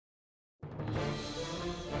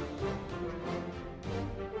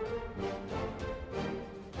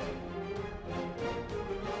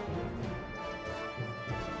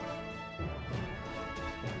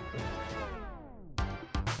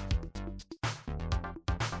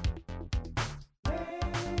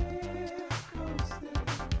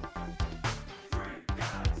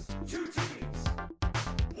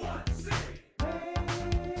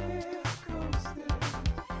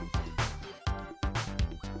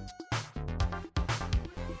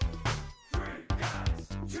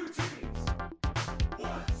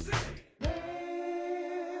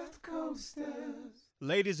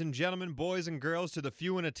Ladies and gentlemen, boys and girls, to the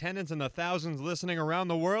few in attendance and the thousands listening around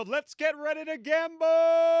the world, let's get ready to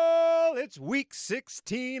gamble! It's week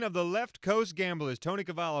 16 of the Left Coast Gamblers. Tony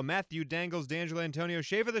Cavallo, Matthew Dangles, D'Angelo Antonio,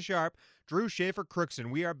 Schaefer the Sharp, Drew Schaefer Crookson.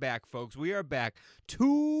 We are back, folks. We are back.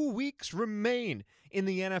 2 weeks remain in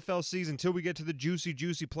the NFL season until we get to the juicy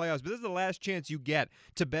playoffs. But this is the last chance you get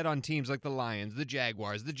to bet on teams like the Lions, the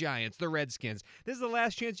Jaguars, the Giants, the Redskins. This is the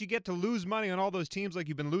last chance you get to lose money on all those teams like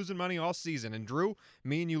you've been losing money all season. And Drew,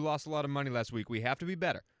 me and you lost a lot of money last week. We have to be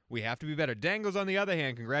better. We have to be better. Dangles, on the other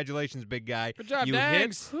hand, congratulations, big guy. Good job, you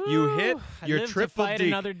Dangs. You hit I your live to triple fight deke.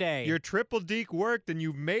 another day. Your triple deke worked, and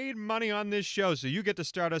you've made money on this show, so you get to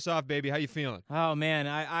start us off, baby. How you feeling? Oh, man,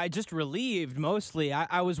 I just relieved, mostly.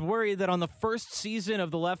 I was worried that on the first season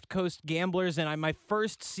of the Left Coast Gamblers, and my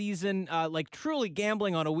first season, truly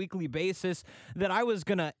gambling on a weekly basis, that I was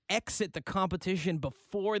going to exit the competition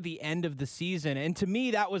before the end of the season, and to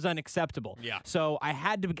me, that was unacceptable. Yeah. So I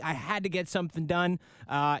had to get something done,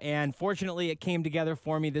 and fortunately, it came together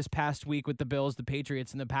for me this past week with the Bills, the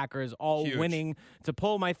Patriots, and the Packers all winning to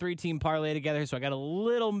pull my 3-team parlay together. So I got a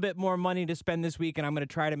little bit more money to spend this week, and I'm going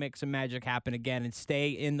to try to make some magic happen again and stay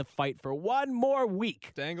in the fight for one more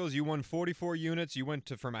week. Dangles, you won 44 units. You went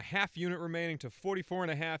from a half unit remaining to 44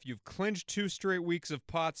 and a half. You've clinched 2 straight weeks of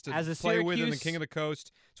pots to play with in the King of the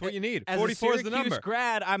Coast. It's what you need. 44 is the number. As a Syracuse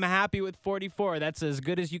grad, I'm happy with 44. That's as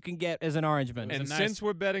good as you can get as an Orangeman. And since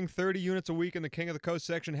we're betting 30 units a week in the King of the Coast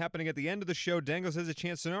section happening at the end of the show, Dangles has a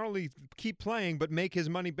chance to not only keep playing, but make his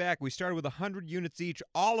money back. We started with 100 units each.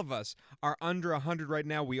 All of us are under 100 right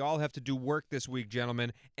now. We all have to do work this week,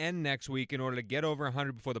 gentlemen, and next week in order to get over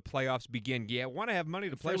 100 before the playoffs begin. Yeah, want to have money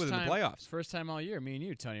to play with in the playoffs. First time all year, me and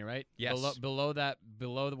you, Tony, right? Yes.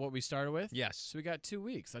 Below what we started with? Yes. So we got 2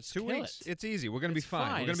 weeks. Let's 2 weeks. It's easy. We're going to be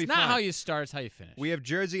fine. We're going to be fine. It's not how you start, it's how you finish. We have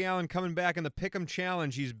Jersey Allen coming back in the Pick'em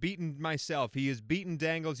Challenge. He's beaten myself. He has beaten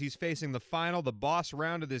Dangles. He's facing the final, the boss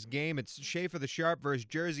round of this game. It's Schaefer the Sharp versus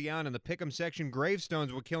Jersey Allen in the Pick'em section.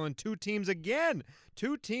 Gravestones were killing 2 teams again.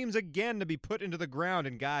 2 teams again to be put into the ground.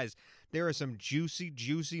 And guys, there are some juicy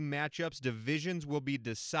matchups. Divisions will be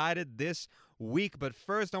decided this week. But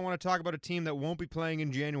first, I want to talk about a team that won't be playing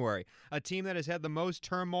in January. A team that has had the most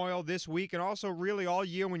turmoil this week and also really all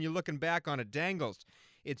year when you're looking back on it. Dangles,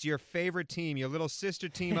 it's your favorite team, your little sister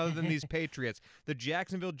team other than these Patriots. The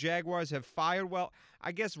Jacksonville Jaguars have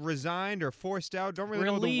resigned or forced out. Don't really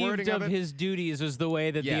know the wording of it. His duties is the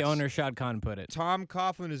way that the owner, Shad Khan, put it. Tom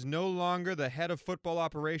Coughlin is no longer the head of football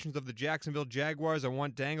operations of the Jacksonville Jaguars. I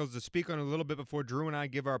want Dangles to speak on it a little bit before Drew and I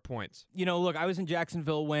give our points. You know, look, I was in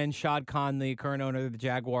Jacksonville when Shad Khan, the current owner of the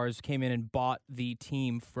Jaguars, came in and bought the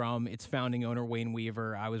team from its founding owner, Wayne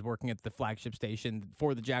Weaver. I was working at the flagship station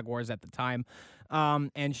for the Jaguars at the time.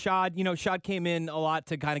 And Shad came in a lot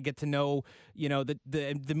to kind of get to know,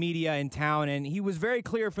 the media in town, and he was very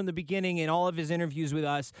clear from the beginning in all of his interviews with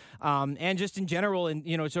us, and just in general, and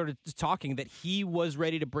sort of talking that he was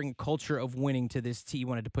ready to bring a culture of winning to this team. He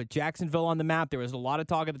wanted to put Jacksonville on the map. There was a lot of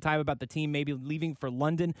talk at the time about the team maybe leaving for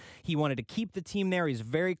London. He wanted to keep the team there. He's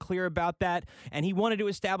very clear about that, and he wanted to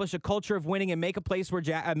establish a culture of winning and make a place where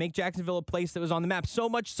make Jacksonville a place that was on the map. So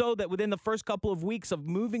much so that within the first couple of weeks of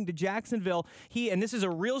moving to Jacksonville, and this is a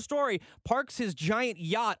real story, parks his giant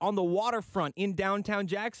yacht on the waterfront in downtown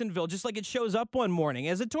Jacksonville, just like it shows up one morning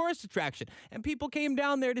as a tourist attraction, and people came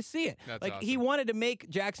down there to see it. That's awesome. Awesome. He wanted to make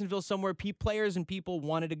Jacksonville somewhere players and people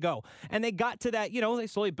wanted to go, and they got to that. They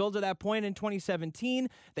slowly built to that point in 2017.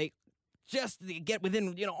 They get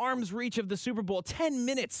within arm's reach of the Super Bowl. 10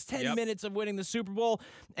 minutes of winning the Super Bowl,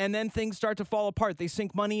 and then things start to fall apart. They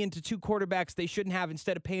sink money into 2 quarterbacks they shouldn't have.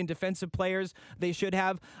 Instead of paying defensive players they should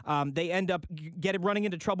have, they end up running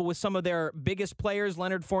into trouble with some of their biggest players,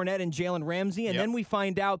 Leonard Fournette and Jalen Ramsey, and then we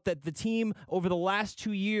find out that the team over the last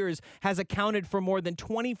 2 years has accounted for more than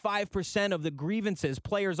 25% of the grievances.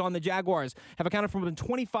 Players on the Jaguars have accounted for more than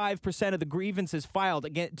 25% of the grievances filed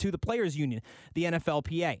to the Players Union, the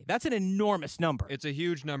NFLPA. That's an enormous number. It's a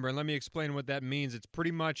huge number, and let me explain what that means. It's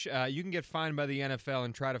pretty much you can get fined by the NFL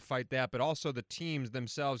and try to fight that, but also the teams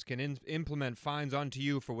themselves can implement fines onto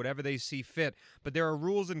you for whatever they see fit. But there are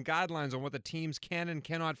rules and guidelines on what the teams can and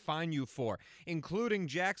cannot fine you for, including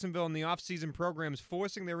Jacksonville and the offseason programs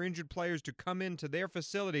forcing their injured players to come into their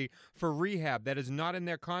facility for rehab. That is not in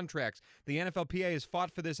their contracts. The NFLPA has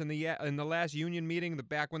fought for this in the last union meeting,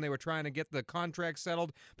 back when they were trying to get the contract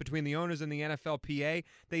settled between the owners and the NFLPA.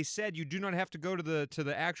 They said you do not have to go to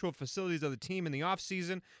the actual facilities of the team in the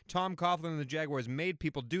offseason. Tom Coughlin and the Jaguars made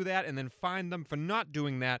people do that and then fined them for not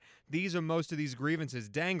doing that. These are most of these grievances.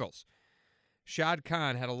 Dangles, Shad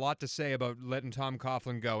Khan had a lot to say about letting Tom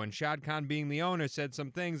Coughlin go, and Shad Khan, being the owner, said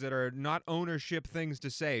some things that are not ownership things to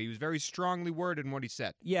say. He was very strongly worded in what he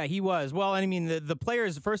said. Yeah, he was. Well, I mean, the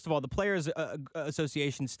players, first of all, the Players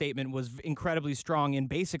Association statement was incredibly strong in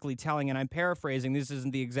basically telling, and I'm paraphrasing, this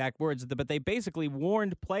isn't the exact words, but they basically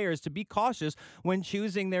warned players to be cautious when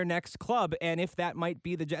choosing their next club, and if that might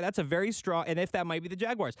be that's a very strong, and if that might be the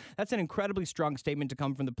Jaguars. That's an incredibly strong statement to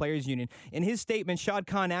come from the Players Union. In his statement, Shad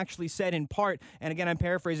Khan actually said in part, and again, I'm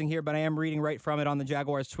paraphrasing here, but I am reading right from it on the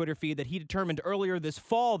Jaguars Twitter feed, that he determined earlier this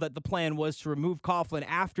fall that the plan was to remove Coughlin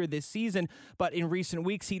after this season, but in recent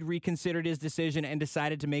weeks, he'd reconsidered his decision and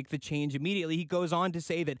decided to make the change immediately. He goes on to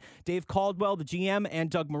say that Dave Caldwell, the GM, and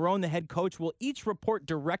Doug Marrone, the head coach, will each report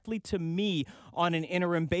directly to me on an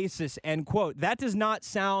interim basis, end quote. That does not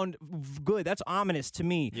sound good. That's ominous to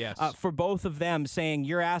me. Yes. For both of them, saying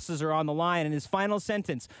your asses are on the line. And his final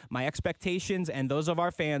sentence, my expectations and those of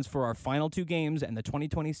our fans for our final 2 games and the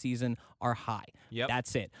 2020 season are high. Yep.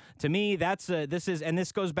 That's it. To me,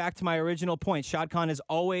 this goes back to my original point. Shad Khan has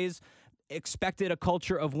always expected a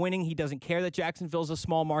culture of winning. He doesn't care that Jacksonville's a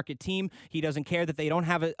small market team. He doesn't care that they don't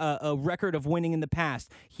have a record of winning in the past.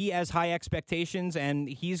 He has high expectations, and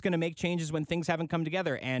he's going to make changes when things haven't come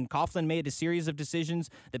together. And Coughlin made a series of decisions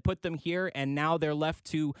that put them here, and now they're left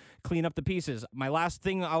to clean up the pieces. My last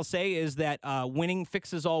thing I'll say is that winning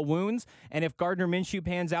fixes all wounds, and if Gardner Minshew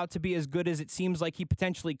pans out to be as good as it seems like he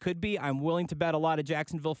potentially could be, I'm willing to bet a lot of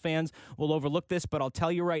Jacksonville fans will overlook this, but I'll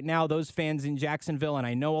tell you right now, those fans in Jacksonville, and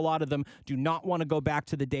I know a lot of them, do not want to go back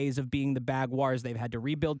to the days of being the Jaguars. They've had to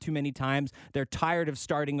rebuild too many times. They're tired of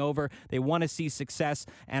starting over. They want to see success,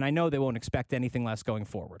 and I know they won't expect anything less going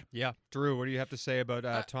forward. Yeah. Drew, what do you have to say about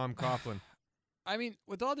Tom Coughlin? I mean,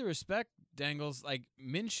 with all due respect, Dangles, like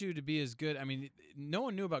Minshew to be as good. I mean, no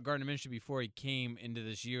one knew about Gardner Minshew before he came into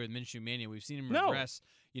this year with Minshew Mania. We've seen him regress,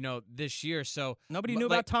 this year. So nobody knew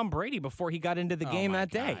about Tom Brady before he got into the game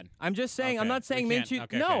that day. I'm just saying. Okay. I'm not saying Minshew.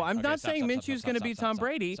 I'm not saying Minshew's going to be Tom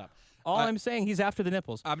Brady. All I'm saying, he's after the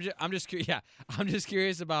nipples. I'm just curious. Yeah, I'm just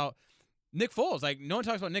curious about Nick Foles. Like, no one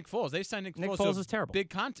talks about Nick Foles. They signed Nick Foles. Nick Foles is terrible.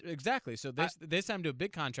 Big exactly. So they signed him to a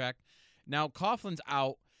big contract. Now Coughlin's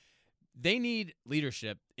out. They need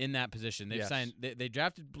leadership in that position. They've signed. They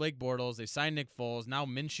drafted Blake Bortles. They signed Nick Foles. Now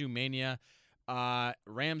Minshew Mania.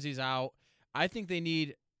 Ramsey's out. I think they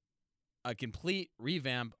need a complete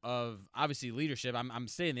revamp of obviously leadership. I'm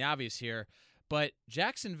stating the obvious here, but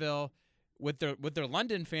Jacksonville, with their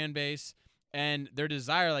London fan base and their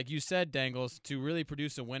desire, like you said, Dangles, to really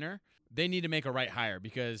produce a winner, they need to make a right hire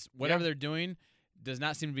because whatever they're doing does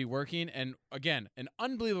not seem to be working. And again, an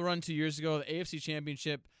unbelievable run 2 years ago, the AFC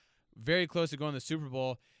Championship, very close to going to the Super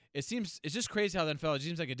Bowl. It's just crazy how the NFL, it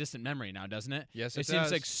seems like a distant memory now, doesn't it? Yes, it does. It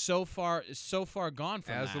seems like so far gone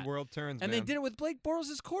from as that. the world turns, and man. they did it with Blake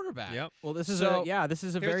Bortles as quarterback. Yep. Well, this is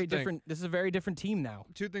Here's a very different team now.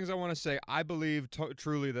 2 things I want to say. I believe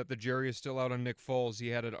truly that the jury is still out on Nick Foles. He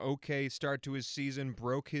had an okay start to his season,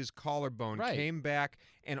 broke his collarbone, came back,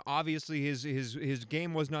 and obviously his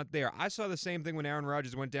game was not there. I saw the same thing when Aaron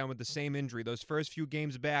Rodgers went down with the same injury. Those first few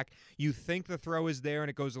games back, you think the throw is there and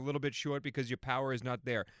it goes a little bit short because your power is not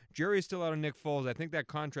there. Jury is still out on Nick Foles. I think that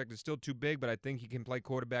contract is still too big, but I think he can play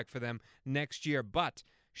quarterback for them next year. But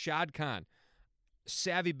Shad Khan,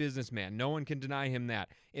 savvy businessman. No one can deny him that.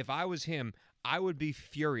 If I was him, I would be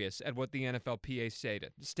furious at what the NFLPA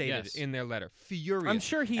stated in their letter. Furious. I'm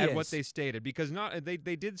sure he at is. what they stated because they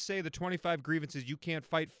did say the 25 grievances you can't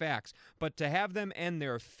fight facts, but to have them end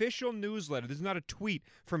their official newsletter. This is not a tweet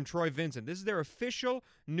from Troy Vincent. This is their official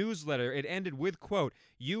newsletter. It ended with, quote,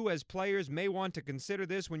 "You as players may want to consider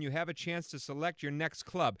this when you have a chance to select your next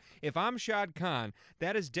club." If I'm Shad Khan,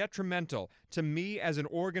 that is detrimental to me as an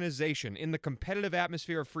organization in the competitive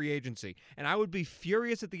atmosphere of free agency, and I would be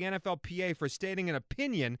furious at the NFLPA for stating an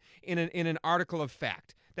opinion in an article of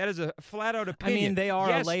fact. That is a flat-out opinion. I mean, they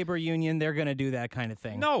are a labor union. They're going to do that kind of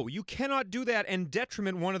thing. No, you cannot do that and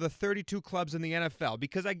detriment one of the 32 clubs in the NFL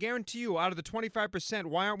because I guarantee you, out of the 25%,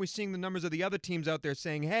 why aren't we seeing the numbers of the other teams out there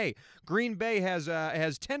saying, hey, Green Bay has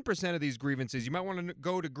 10% of these grievances. You might want to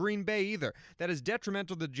go to Green Bay either. That is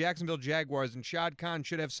detrimental to the Jacksonville Jaguars, and Shad Khan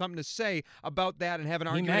should have something to say about that and have an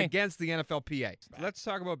argument against the NFLPA. Let's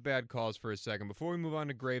talk about bad calls for a second. Before we move on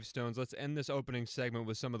to gravestones, let's end this opening segment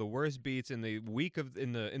with some of the worst beats in the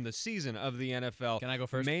the season of the NFL. Can I go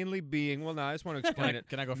first? Mainly being, well, no, I just want to explain it.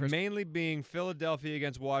 Can I go first? Mainly being Philadelphia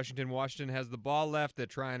against Washington. Washington has the ball left. They're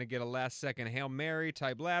trying to get a last-second Hail Mary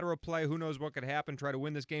type lateral play. Who knows what could happen? Try to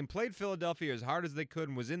win this game. Played Philadelphia as hard as they could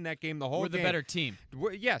and was in that game the whole game. We're the better team.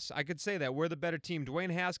 Yes, I could say that. We're the better team.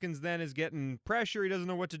 Dwayne Haskins then is getting pressure. He doesn't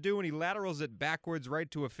know what to do, and he laterals it backwards right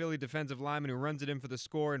to a Philly defensive lineman who runs it in for the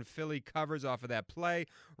score, and Philly covers off of that play.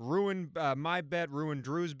 Ruined my bet, ruined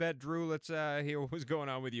Drew's bet. Drew, let's hear what's going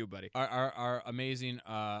on with you, buddy. Our amazing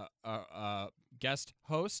guest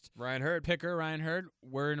host, Ryan Hurd. Picker, Ryan Hurd.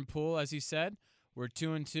 We're in a pool, as he said. We're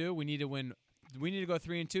 2-2. We need to win. We need to go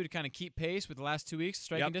 3-2 to kind of keep pace with the last 2 weeks.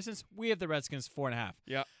 Striking distance. We have the Redskins 4.5.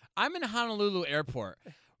 Yep. I'm in Honolulu Airport.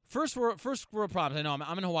 First world problems. I know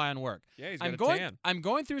I'm in Hawaii on work. Yeah, he's got a tan. I'm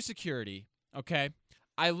going through security. Okay.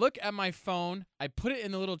 I look at my phone. I put it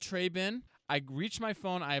in the little tray bin. I reach my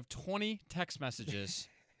phone. I have 20 text messages.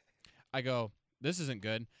 I go, this isn't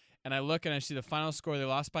good. And I look and I see the final score. They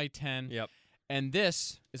lost by 10. Yep. And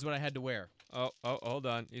this is what I had to wear. Oh, hold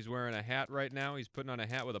on. He's wearing a hat right now. He's putting on a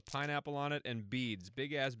hat with a pineapple on it and beads,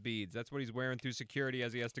 big-ass beads. That's what he's wearing through security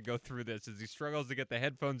as he has to go through this. As he struggles to get the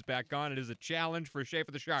headphones back on, it is a challenge for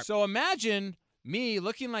Schaefer the Sharp. So imagine me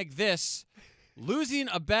looking like this, losing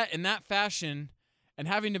a bet in that fashion, and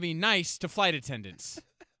having to be nice to flight attendants.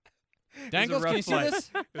 Dangles, can you see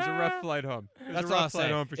this? It was a rough flight home. That's all I'll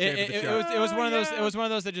say. Home for Schaefer the Sharp. It was one of those. It was one of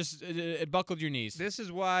those that just it buckled your knees. This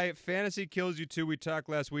is why fantasy kills you too. We talked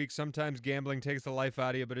last week. Sometimes gambling takes the life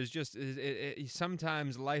out of you, but it's just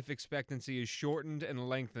sometimes life expectancy is shortened and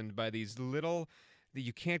lengthened by these little.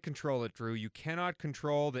 You can't control it, Drew. You cannot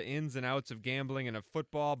control the ins and outs of gambling and of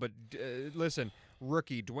football. But listen,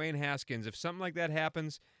 rookie Dwayne Haskins, if something like that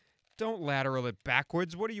happens, don't lateral it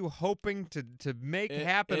backwards. What are you hoping to make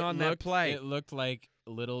happen on that play? It looked like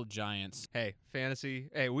little giants. Hey, fantasy.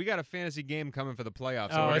 Hey, we got a fantasy game coming for the playoffs.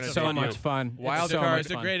 Oh, it's so much fun. Wild card. It's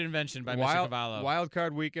a great invention by Mr. Cavallo. Wild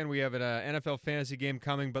card weekend. We have an NFL fantasy game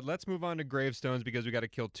coming, but let's move on to Gravestones because we got to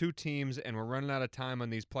kill 2 teams, and we're running out of time on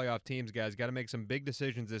these playoff teams, guys. Got to make some big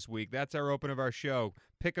decisions this week. That's our open of our show.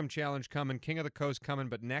 Pick'em challenge coming. King of the Coast coming,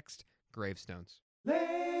 but next, Gravestones.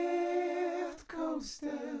 LeftCoasters.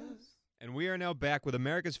 And we are now back with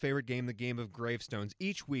America's favorite game, the game of Gravestones.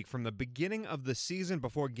 Each week, from the beginning of the season,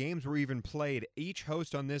 before games were even played, each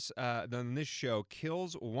host on this show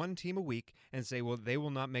kills one team a week and say, well, they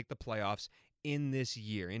will not make the playoffs in this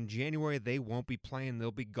year. In January, they won't be playing.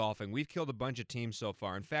 They'll be golfing. We've killed a bunch of teams so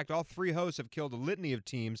far. In fact, all 3 hosts have killed a litany of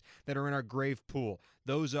teams that are in our grave pool.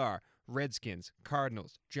 Those are Redskins,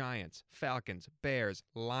 Cardinals, Giants, Falcons, Bears,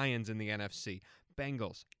 Lions in the NFC,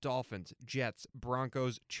 Bengals, Dolphins, Jets,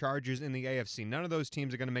 Broncos, Chargers in the AFC. None of those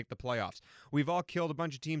teams are going to make the playoffs. We've all killed a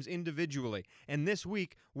bunch of teams individually, and this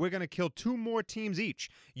week we're going to kill 2 more teams each.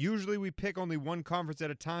 Usually we pick only one conference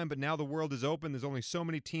at a time, but now the world is open. There's only so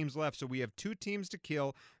many teams left, so we have 2 teams to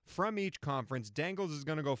kill from each conference. Dangles is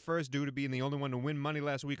going to go first due to being the only one to win money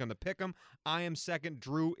last week on the Pick'em. I am second.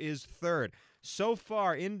 Drew is third. So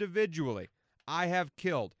far, individually, I have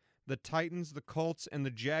killed the Titans, the Colts, and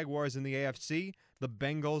the Jaguars in the AFC, the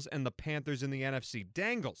Bengals, and the Panthers in the NFC.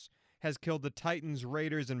 Dangles has killed the Titans,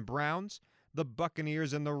 Raiders, and Browns, the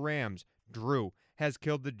Buccaneers, and the Rams. Drew has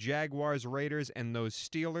killed the Jaguars, Raiders, and those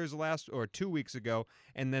Steelers 2 weeks ago,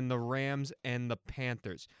 and then the Rams and the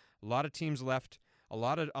Panthers. A lot of teams left. A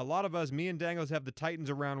lot of us, me and Dangles, have the Titans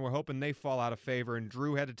around. We're hoping they fall out of favor, and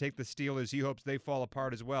Drew had to take the Steelers. He hopes they fall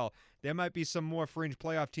apart as well. There might be some more fringe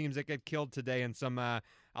playoff teams that get killed today, and some,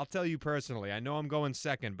 I'll tell you personally, I know I'm going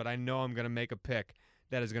second, but I know I'm going to make a pick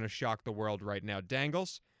that is going to shock the world right now.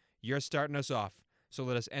 Dangles, you're starting us off, so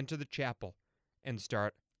let us enter the chapel and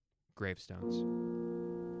start Gravestones.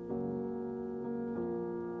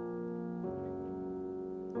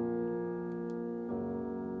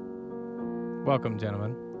 Welcome,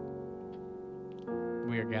 gentlemen.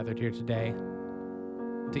 We are gathered here today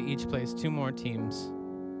to each place 2 more teams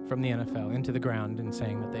from the NFL into the ground and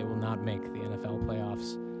saying that they will not make the NFL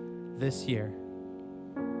playoffs this year.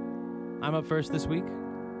 I'm up first this week.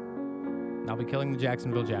 I'll be killing the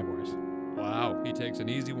Jacksonville Jaguars. Wow, he takes an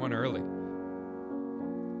easy one early.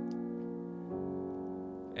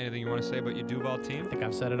 Anything you want to say about your Duval team? I think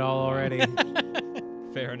I've said it all already.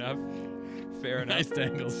 Fair enough. Fair enough. Nice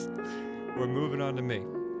Dangles. We're moving on to me.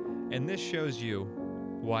 And this shows you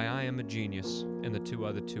why I am a genius and the 2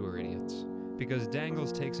 other 2 are idiots. Because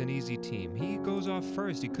Dangles takes an easy team. He goes off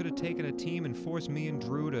first. He could have taken a team and forced me and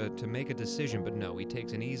Drew to make a decision, but no, he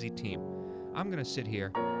takes an easy team. I'm going to sit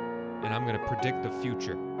here and I'm going to predict the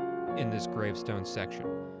future in this Gravestone section.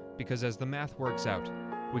 Because as the math works out,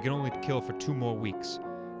 we can only kill for 2 more weeks.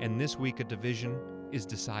 And this week a division is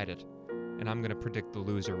decided. and I'm going to predict the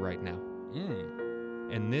loser right now.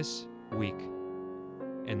 And this week,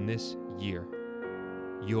 and this year,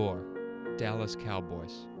 your Dallas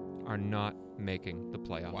Cowboys are not making the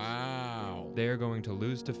playoffs. Wow. They are going to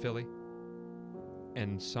lose to Philly,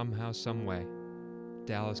 and somehow, some way,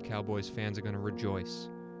 Dallas Cowboys fans are going to rejoice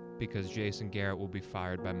because Jason Garrett will be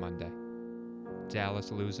fired by Monday.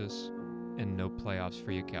 Dallas loses, and no playoffs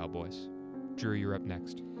for you Cowboys. Drew, you're up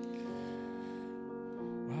next.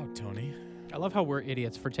 Wow, Tony. I love how we're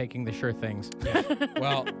idiots for taking the sure things.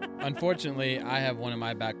 Well, unfortunately, I have one in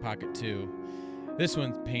my back pocket, too. This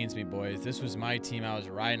one pains me, boys. This was my team. I was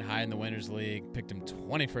riding high in the Winners League. Picked them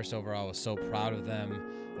 21st overall. I was so proud of them.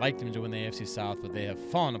 Liked them to win the AFC South, but they have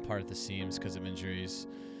fallen apart at the seams because of injuries.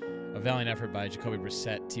 A valiant effort by Jacoby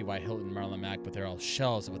Brissett, T.Y. Hilton, Marlon Mack, but they're all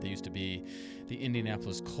shells of what they used to be. The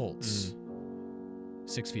Indianapolis Colts.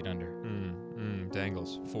 6 feet under.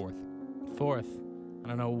 Dangles, fourth. I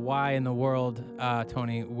don't know why in the world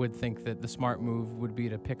Tony would think that the smart move would be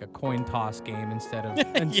to pick a coin toss game instead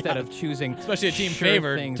of choosing, especially a team sure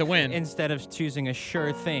favored things, to win, instead of choosing a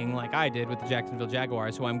sure thing like I did with the Jacksonville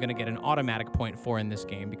Jaguars, who I'm going to get an automatic point for in this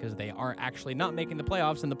game because they are actually not making the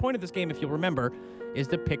playoffs. And the point of this game, if you'll remember, is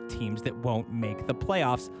to pick teams that won't make the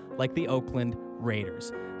playoffs, like the Oakland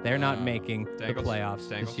Raiders. They're not making the playoffs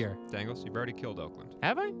this year. Dangles, you've already killed Oakland.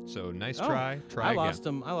 Have I? So nice try. Try I again.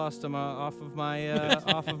 I lost them off of my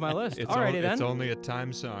off of my list. Alrighty then. It's only a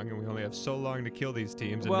time song, and we only have so long to kill these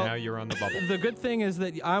teams, and Well, now you're on the bubble. The good thing is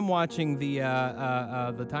that I'm watching the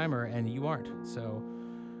timer, and you aren't. So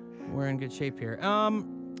we're in good shape here.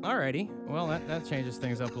 Alrighty. Well, that changes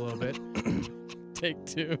things up a little bit. Take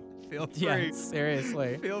two. Feel free. Yeah,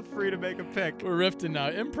 seriously. Feel free to make a pick. We're rifting now.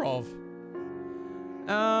 Improv.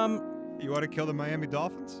 You want to kill the Miami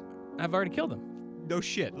Dolphins? I've already killed them. No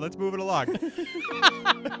shit. Let's move it along.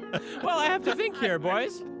 Well, I have to think here,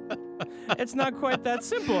 boys. It's not quite that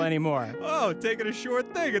simple anymore. Oh, taking a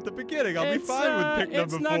short thing at the beginning. I'll be fine with picking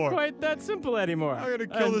number 4. It's not quite that simple anymore. I'm going to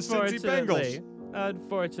kill the Cincy Bengals.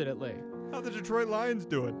 Unfortunately. How the Detroit Lions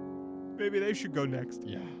doing? Maybe they should go next.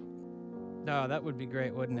 Yeah. No, that would be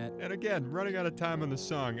great, wouldn't it? And again, running out of time on the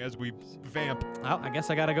song as we vamp. Well, I guess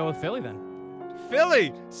I got to go with Philly then.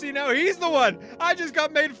 Philly! See, now he's the one I just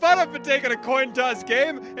got made fun of for taking a coin toss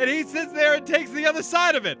game, and he sits there and takes the other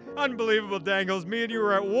side of it. Unbelievable, Dangles. Me and you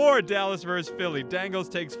were at war, Dallas versus Philly. Dangles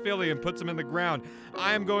takes Philly and puts them in the ground.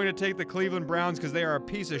 I am going to take the Cleveland Browns because they are a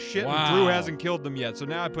piece of shit, and Drew hasn't killed them yet. So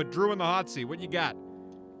now I put Drew in the hot seat. What you got?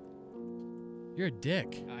 You're a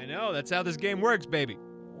dick. I know. That's how this game works, baby.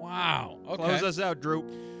 Wow. Okay. Close us out, Drew.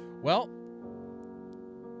 Well,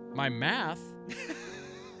 my math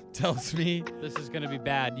tells me this is going to be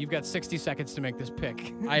bad. You've got 60 seconds to make this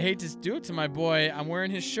pick. I hate to do it to my boy. I'm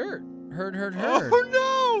wearing his shirt. Hurt. Oh,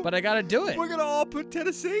 no. But I got to do it. We're going to all put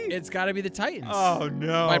Tennessee. It's got to be the Titans. Oh,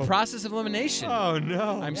 no. By process of elimination. Oh,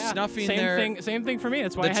 no. I'm snuffing Same thing for me.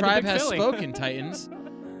 That's why I had the tribe to pick has Philly. spoken, Titans.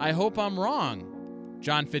 I hope I'm wrong.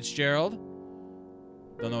 John Fitzgerald.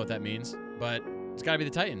 Don't know what that means, but it's got to be the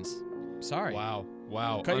Titans. Sorry. Wow.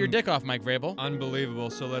 Cut your dick off, Mike Vrabel. Unbelievable.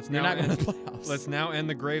 So let's You're now not going to the playoffs. Let's now end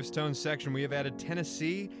the Gravestone section. We have added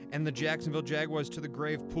Tennessee and the Jacksonville Jaguars to the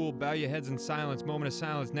grave pool. Bow your heads in silence. Moment of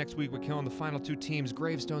silence. Next week, we're killing the final 2 teams.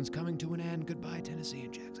 Gravestone's coming to an end. Goodbye, Tennessee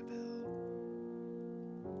and Jacksonville.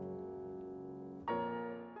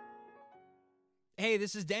 Hey,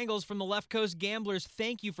 this is Dangles from the Left Coast Gamblers.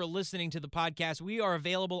 Thank you for listening to the podcast. We are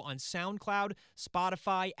available on SoundCloud,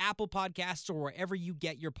 Spotify, Apple Podcasts, or wherever you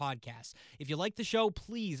get your podcasts. If you like the show,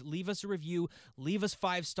 please leave us a review. Leave us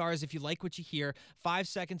 5 stars if you like what you hear. 5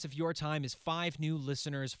 seconds of your time is 5 new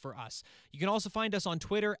listeners for us. You can also find us on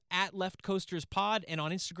Twitter at LeftCoastersPod and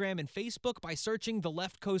on Instagram and Facebook by searching the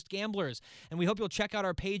Left Coast Gamblers. And we hope you'll check out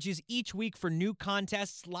our pages each week for new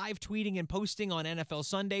contests, live tweeting and posting on NFL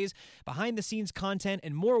Sundays, behind-the-scenes content,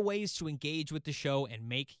 and more ways to engage with the show and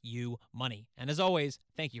make you money. And as always,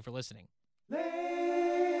 thank you for listening.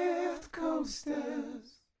 Left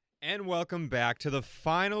Coasters. And welcome back to the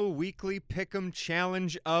final weekly Pick'em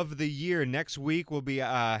Challenge of the year. Next week, we'll be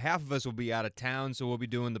half of us will be out of town, so we'll be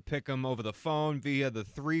doing the Pick'em over the phone via the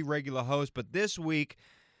 3 regular hosts. But this week,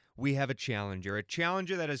 we have a challenger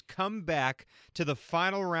that has come back to the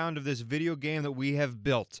final round of this video game that we have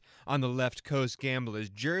built on the Left Coast Gamblers.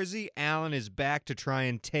 Jersey Allen is back to try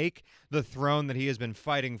and take the throne that he has been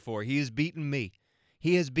fighting for. He has beaten me.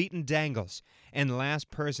 He has beaten Dangles. And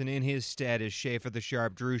last person in his stead is Schaefer the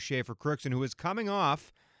Sharp, Drew Schaefer Crookson, who is coming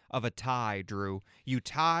off of a tie, Drew. You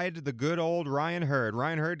tied the good old Ryan Hurd.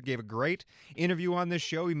 Ryan Hurd gave a great interview on this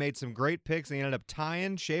show. He made some great picks, and he ended up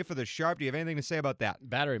tying Schaefer the Sharp. Do you have anything to say about that?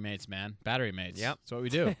 Battery mates, man. Battery mates. Yep. That's what we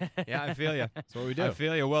do. Yeah, I feel you. That's what we do. I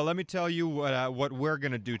feel you. Well, let me tell you what we're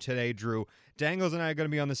going to do today, Drew. Dangles and I are going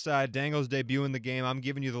to be on the side. Dangles debuting the game. I'm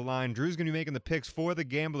giving you the line. Drew's going to be making the picks for the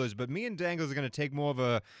gamblers, but me and Dangles are going to take more of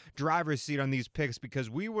a driver's seat on these picks because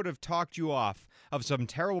we would have talked you off of some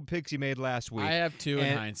terrible picks you made last week. I have two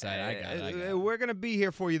in hindsight. I got it. We're going to be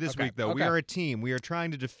here for you this week, though. We Okay. are a team. We are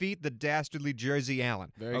trying to defeat the dastardly Jersey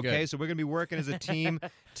Allen. Very okay, good. so we're going to be working as a team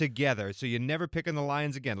together. So you're never picking the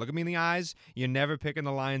Lions again. Look at me in the eyes. You're never picking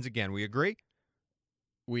the Lions again. We agree?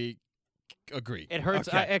 We agree. It hurts.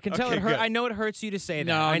 Okay. I can tell Okay, it hurt. good. I know it hurts you to say that.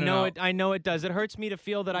 No, I no, know no. it. I know it does. It hurts me to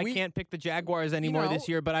feel that I We- can't pick the Jaguars anymore this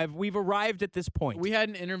year. But we've arrived at this point. We had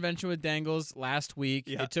an intervention with Dangles last week.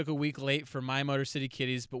 Yeah. It took a week late for my Motor City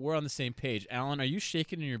Kitties, but we're on the same page. Alan, are you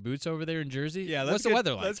shaking in your boots over there in Jersey? Yeah. What's the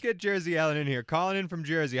weather like? Let's get Jersey Allen in here. Calling in from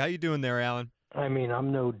Jersey. How you doing there, Allen? I mean,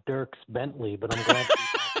 I'm no Dirks Bentley, but I'm glad to be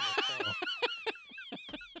back on the show.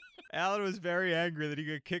 Alan was very angry that he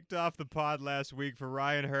got kicked off the pod last week for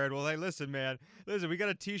Ryan Hurd. Well, hey, listen, man. Listen, we got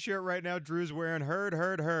a T-shirt right now Drew's wearing. Hurd,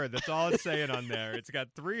 Hurd, Hurd. That's all it's saying on there. It's got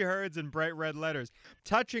 3 Hurds in bright red letters.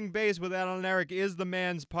 Touching Base with Alan and Eric is the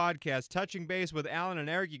man's podcast. Touching Base with Alan and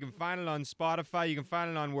Eric. You can find it on Spotify. You can find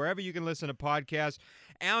it on wherever you can listen to podcasts.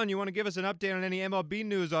 Alan, you want to give us an update on any MLB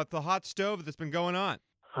news off the hot stove that's been going on?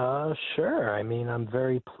 Sure. I mean, I'm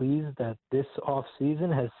very pleased that this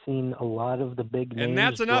offseason has seen a lot of the big names. And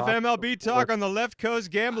that's enough drop MLB talk on the Left Coast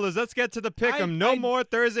Gamblers. Let's get to the pick'em. No more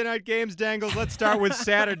Thursday night games, Dangles. Let's start with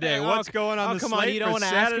Saturday. What's going on the come slate on, you don't for wanna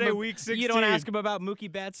Saturday, ask him, week 16? You don't ask him about Mookie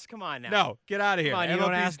Betts? Come on now. No, get out of here. Come on, you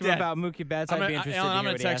don't MLB's ask him dead. about Mookie Betts. I'm I'd be gonna- interested Alan, to I'm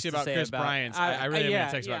hear gonna what he text has you to about say Chris about- Bryant. I really am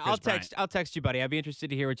gonna text you about Chris Bryant. I'll text you, buddy. I'd be interested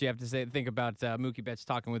to hear what you have to say. Think about Mookie Betts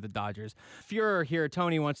talking with the Dodgers. Fuhrer here,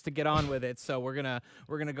 Tony wants to get on with it, so we're gonna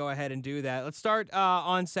go ahead and do that. Let's start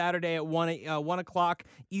on Saturday at 1 o'clock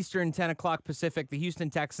Eastern, 10 o'clock Pacific. The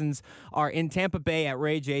Houston Texans are in Tampa Bay at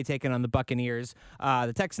Ray J taking on the Buccaneers.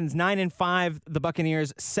 The Texans 9-5, the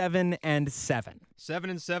Buccaneers 7-7.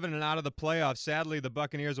 7-7 and out of the playoffs. Sadly, the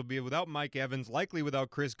Buccaneers will be without Mike Evans, likely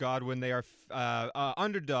without Chris Godwin. They are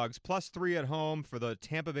underdogs, +3 at home for the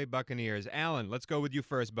Tampa Bay Buccaneers. Alan, let's go with you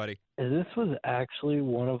first, buddy. This was actually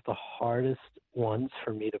one of the hardest ones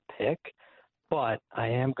for me to pick, but I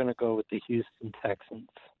am going to go with the Houston Texans.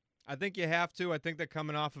 I think you have to. I think they're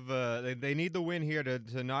coming off of they need the win here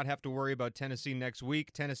to not have to worry about Tennessee next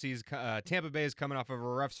week. Tampa Bay is coming off of a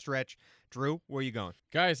rough stretch. Drew, where are you going?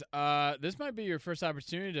 Guys, this might be your first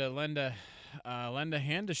opportunity to lend a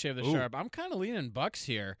hand to Shave the Ooh. Sharp. I'm kind of leaning Bucks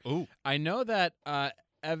here. Ooh. I know that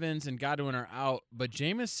Evans and Godwin are out, but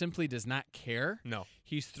Jameis simply does not care. No.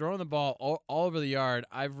 He's throwing the ball all over the yard.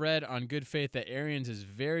 I've read on good faith that Arians is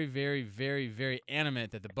very, very, very, very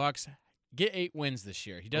animate that the Bucks get 8 wins this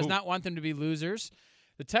year. He does Ooh. not want them to be losers.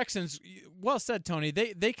 The Texans, well said, Tony.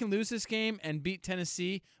 They can lose this game and beat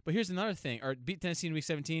Tennessee, but here's another thing, or beat Tennessee in Week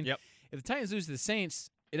 17. Yep. If the Titans lose to the Saints,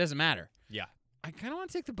 it doesn't matter. Yeah. I kind of want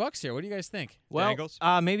to take the Bucks here. What do you guys think? Well, Dangles?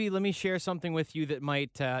 maybe let me share something with you that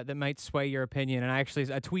might sway your opinion. And actually,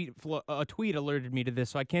 a tweet alerted me to this,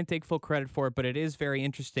 so I can't take full credit for it, but it is very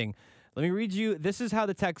interesting. Let me read you. This is how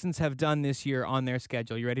the Texans have done this year on their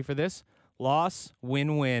schedule. You ready for this? Loss,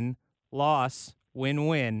 win-win, loss,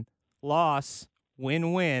 win-win, loss,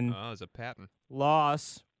 win-win, Oh, it's a pattern.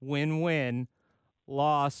 loss, win-win,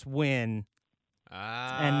 loss, win.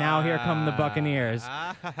 And now here come the Buccaneers.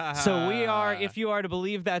 So we Ah. are, if you are to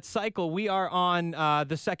believe that cycle, we are on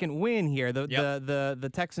the second win here. The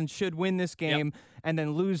Texans should win this game and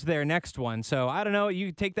then lose their next one. So I don't know.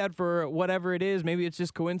 You take that for whatever it is. Maybe it's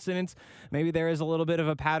just coincidence. Maybe there is a little bit of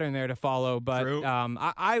a pattern there to follow. But True.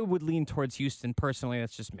 I would lean towards Houston personally.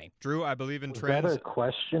 That's just me. Drew, I believe in Was trends. that a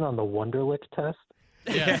question on the Wonderlic test?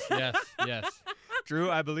 Yes, yes.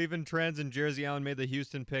 Drew, I believe in trends, and Jersey Allen made the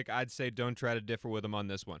Houston pick. I'd say don't try to differ with him on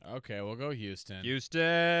this one. Okay, we'll go Houston.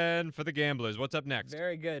 Houston for the Gamblers. What's up next?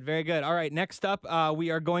 Very good, very good. All right, next up,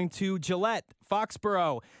 we are going to Gillette,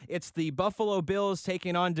 Foxborough. It's the Buffalo Bills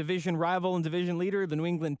taking on division rival and division leader, the New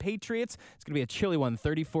England Patriots. It's going to be a chilly one,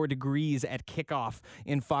 34 degrees at kickoff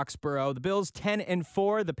in Foxborough. The Bills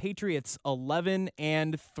 10-4, the Patriots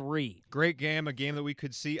 11-3. Great game, a game that we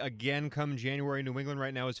could see again come January. New England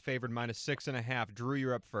right now is favored -6.5. Drew,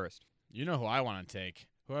 you're up first. You know who I want to take.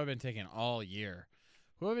 Who I've been taking all year.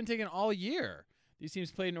 These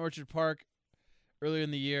teams played in Orchard Park earlier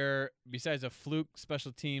in the year. Besides a fluke,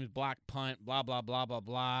 special teams, block punt, blah, blah, blah, blah,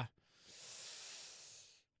 blah.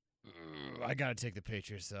 I gotta take the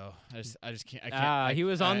Patriots though. I just can't. I can't. He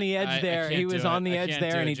was on the edge there. He was on the edge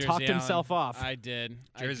there, and he talked himself off. I did.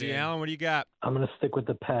 Jersey Allen, what do you got? I'm going to stick with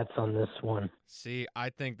the Pats on this one. See, I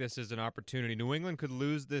think this is an opportunity. New England could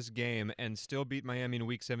lose this game and still beat Miami in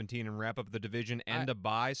Week 17 and wrap up the division and a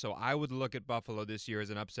bye, so I would look at Buffalo this year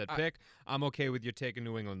as an upset pick. I'm okay with you taking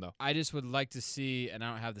New England, though. I just would like to see, and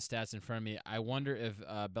I don't have the stats in front of me, I wonder if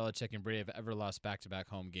Belichick and Brady have ever lost back-to-back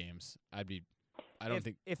home games. I don't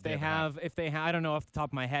think if they have, I don't know off the top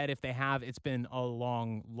of my head. If they have, it's been a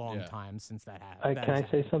long time since that happened. Can I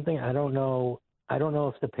say something? I don't know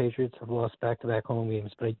if the Patriots have lost back-to-back home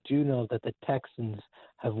games, but I do know that the Texans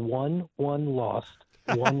have won, lost,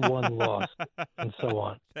 won, lost, and so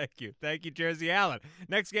on. Thank you, Jersey Allen.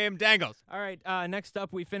 Next game, Dangles. All right, next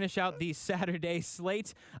up, we finish out the Saturday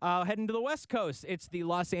slate. Heading to the West Coast, it's the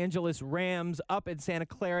Los Angeles Rams up in Santa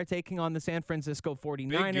Clara taking on the San Francisco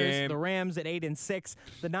 49ers. The Rams at 8-6,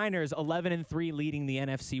 the Niners 11-3, leading the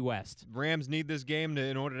NFC West. Rams need this game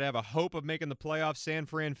in order to have a hope of making the playoffs. San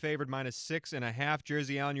Fran favored -6.5.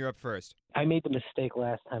 Jersey Allen, you're up first. I made the mistake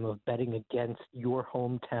last time of betting against your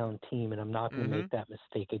hometown team, and I'm not going to make that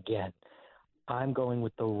mistake again. I'm going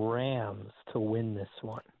with the Rams to win this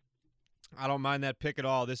one. I don't mind that pick at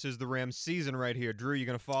all. This is the Rams season right here. Drew, you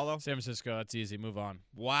going to follow? San Francisco, that's easy. Move on.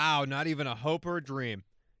 Wow, not even a hope or a dream.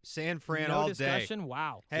 San Fran all discussion? day.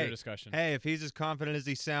 Wow. Hey, no discussion. Hey, if he's as confident as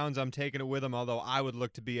he sounds, I'm taking it with him, although I would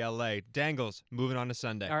look to be L.A. Dangles, moving on to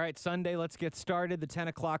Sunday. All right, Sunday, let's get started. The 10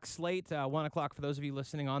 o'clock slate, 1 o'clock for those of you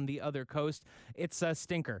listening on the other coast. It's a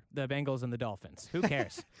stinker, the Bengals and the Dolphins. Who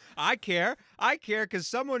cares? I care because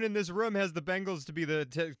someone in this room has the Bengals to be to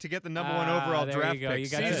get the number one overall draft you go. pick. You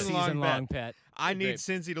got your season-long bet. I need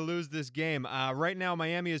Cincy to lose this game. Right now,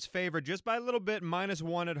 Miami is favored just by a little bit,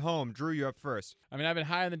 -1 at home. Drew, you're up first. I mean, I've been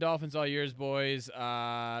high on the Dolphins all years, boys.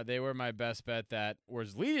 They were my best bet that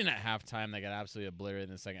was leading at halftime. They got absolutely obliterated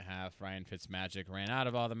in the second half. Ryan Fitzmagic ran out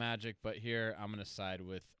of all the magic, but here I'm going to side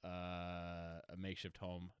with a makeshift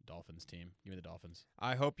home Dolphins team. Give me the Dolphins.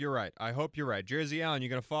 I hope you're right. Jersey Allen, you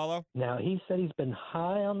going to follow? Now, he said he's been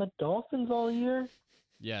high on the Dolphins all year?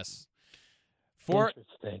 Yes.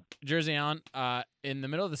 Interesting. Jersey Allen, in the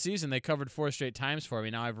middle of the season, they covered 4 straight times for me.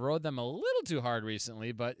 Now, I've rode them a little too hard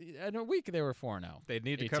recently, but in a week they were 4-0. They'd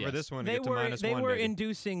need to cover this one to they get to were, -1. They were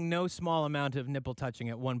inducing no small amount of nipple touching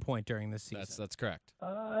at one point during this season. That's correct.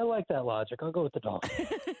 I like that logic. I'll go with the Dolphins.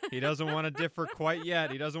 He doesn't want to differ quite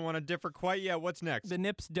yet. What's next? The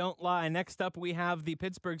nips don't lie. Next up, we have the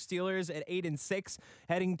Pittsburgh Steelers at 8-6,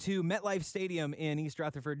 heading to MetLife Stadium in East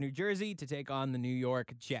Rutherford, New Jersey, to take on the New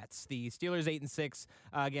York Jets. The Steelers 8-6.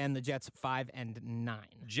 Again, the Jets 5-9.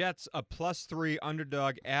 Jets a +3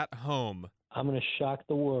 underdog at home. I'm going to shock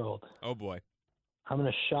the world. Oh boy. I'm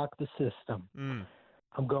going to shock the system.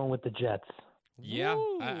 I'm going with the Jets. Yeah.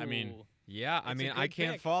 I mean, I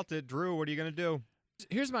can't fault it. Drew, what are you going to do?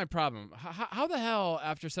 Here's my problem. How the hell,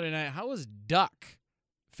 after Sunday night, how was Duck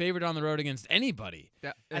favored on the road against anybody?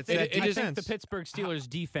 I think the Pittsburgh Steelers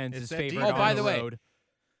defense is favored on the road. Oh, by the way,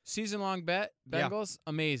 season-long bet, Bengals,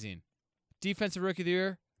 amazing. Defensive Rookie of the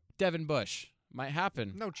Year, Devin Bush. Might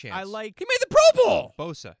happen. No chance. He made the Pro Bowl.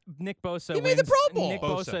 Bosa. Nick Bosa He made the Pro Bowl. Nick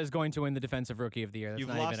Bosa is going to win the Defensive Rookie of the Year. That's You've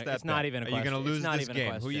not lost even that it's not bet. even a Are question. you going to lose it's not this even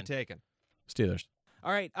game? A Who are you taking? Steelers.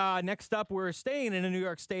 All right, next up, we're staying in a New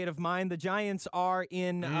York state of mind. The Giants are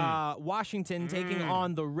in Washington taking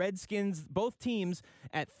on the Redskins, both teams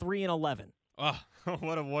at 3-11. Oh,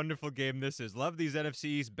 what a wonderful game this is. Love these NFC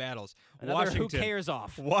East battles. Another who cares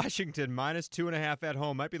off. Washington -2.5 at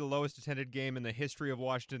home. Might be the lowest attended game in the history of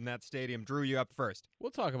Washington in that stadium. Drew, you up first.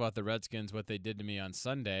 We'll talk about the Redskins, what they did to me on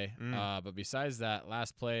Sunday. But besides that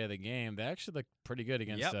last play of the game, they actually looked pretty good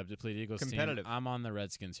against the depleted Eagles competitive team. I'm on the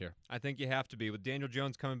Redskins here. I think you have to be. With Daniel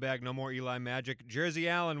Jones coming back, no more Eli Magic. Jersey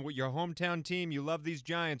Allen, your hometown team, you love these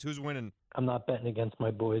Giants. Who's winning? I'm not betting against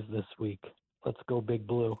my boys this week. Let's go Big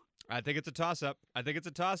Blue. I think it's a toss-up.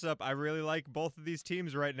 I really like both of these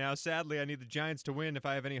teams right now. Sadly, I need the Giants to win if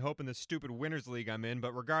I have any hope in this stupid winners league I'm in.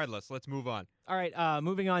 But regardless, let's move on. All right,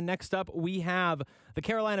 moving on. Next up, we have the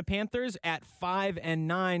Carolina Panthers at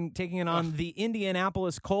 5-9, taking it on the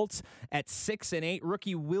Indianapolis Colts at 6-8.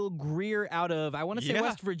 Rookie Will Greer out of, I want to say,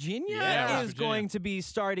 West Virginia is going to be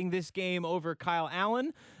starting this game over Kyle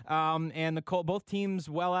Allen. And the both teams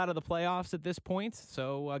well out of the playoffs at this point.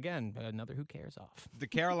 So, again, another who cares off. The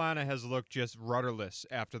Carolina has looked just rudderless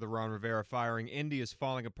after the Ron Rivera firing. Indy is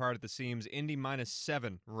falling apart at the seams. Indy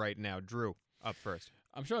 -7 right now. Drew, up first.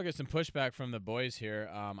 I'm sure I'll get some pushback from the boys here.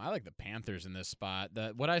 I like the Panthers in this spot.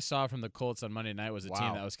 What I saw from the Colts on Monday night was a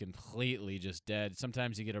team that was completely just dead.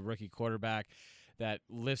 Sometimes you get a rookie quarterback that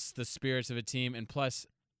lifts the spirits of a team, and plus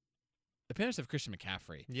the Panthers have Christian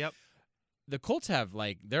McCaffrey. Yep. The Colts have,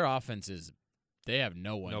 their offenses, they have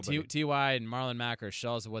no one. Nobody. T.Y. and Marlon Mack are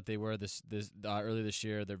shells of what they were early this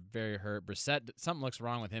year. They're very hurt. Brissett, something looks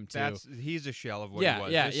wrong with him, too. He's a shell of what he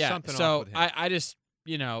was. Yeah, There's yeah. something So off with him. I just,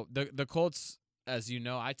 the Colts, as you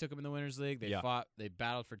know, I took them in the Winners League. They fought. They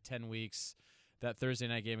battled for 10 weeks. That Thursday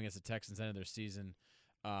night game against the Texans ended their season.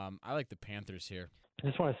 I like the Panthers here. I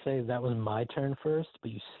just want to say that was my turn first, but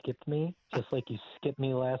you skipped me, just like you skipped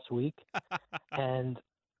me last week. And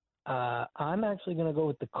I'm actually going to go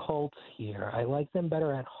with the Colts here. I like them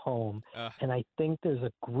better at home, and I think there's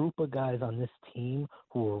a group of guys on this team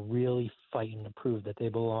who are really fighting to prove that they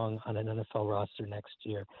belong on an NFL roster next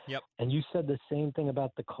year. Yep. And you said the same thing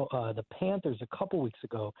about the Panthers a couple weeks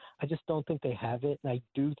ago. I just don't think they have it, and I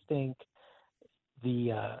do think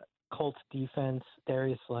the Colts defense,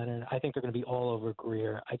 Darius Leonard, I think they're going to be all over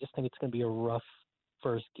Greer. I just think it's going to be a rough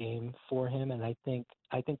first game for him, and I think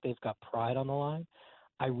they've got pride on the line.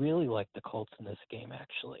 I really like the Colts in this game,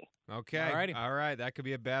 actually. Okay. Alrighty. All right. That could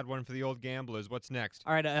be a bad one for the old gamblers. What's next?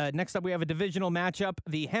 All right, next up we have a divisional matchup.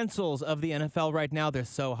 The Hensels of the NFL right now, they're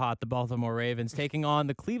so hot. The Baltimore Ravens taking on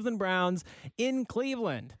the Cleveland Browns in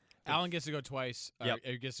Cleveland. Allen gets to go twice. Yep.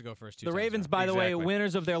 He gets to go first two The times Ravens, around. by the way, Exactly.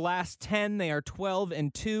 winners of their last 10. They are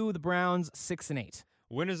 12-2. The Browns 6-8.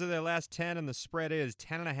 Winners of their last 10, and the spread is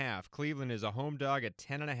 10.5. Cleveland is a home dog at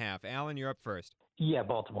 10.5. Alan, you're up first. Yeah,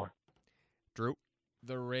 Baltimore. Drew.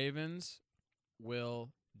 The Ravens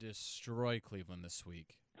will destroy Cleveland this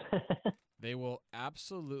week. They will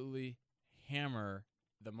absolutely hammer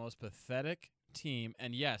the most pathetic team.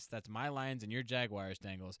 And yes, that's my Lions and your Jaguars,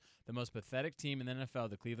 Dangles. The most pathetic team in the NFL,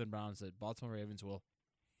 the Cleveland Browns. The Baltimore Ravens will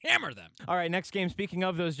hammer them. All right, next game. Speaking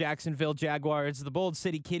of those Jacksonville Jaguars, the Bold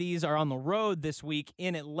City Kitties are on the road this week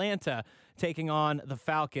in Atlanta, taking on the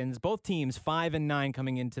Falcons. Both teams 5-9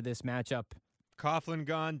 coming into this matchup. Coughlin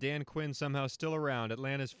gone. Dan Quinn somehow still around.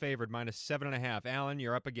 Atlanta's favored, -7.5. Alan,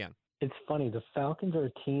 you're up again. It's funny. The Falcons are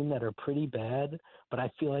a team that are pretty bad, but I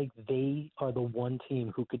feel like they are the one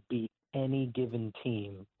team who could beat any given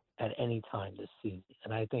team at any time this season.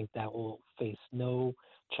 And I think that will face no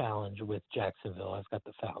challenge with Jacksonville. I've got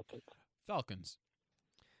the Falcons.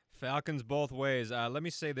 Falcons both ways. Let me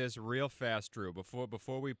say this real fast, Drew,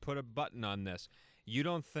 before we put a button on this. You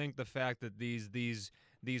don't think the fact that these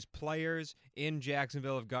players in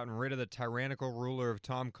Jacksonville have gotten rid of the tyrannical ruler of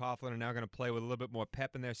Tom Coughlin and are now going to play with a little bit more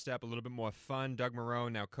pep in their step, a little bit more fun? Doug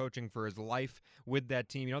Marrone now coaching for his life with that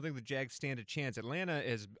team. You don't think the Jags stand a chance? Atlanta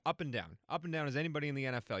is up and down as anybody in the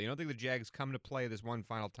NFL. You don't think the Jags come to play this one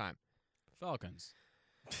final time? Falcons.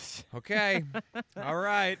 Okay. All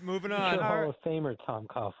right, moving on. Hall of Famer Tom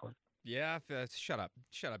Coughlin. Yeah, shut up,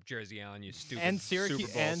 Jersey Allen, you stupid. And Super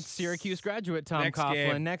Bowl. Syracuse graduate Tom Next Coughlin.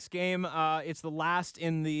 game. Next game, it's the last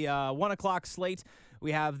in the 1 o'clock slate.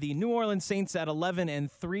 We have the New Orleans Saints at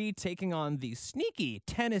 11-3 taking on the sneaky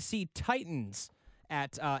Tennessee Titans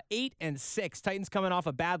at 8-6. Titans coming off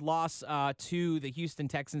a bad loss to the Houston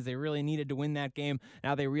Texans. They really needed to win that game.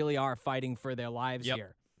 Now they really are fighting for their lives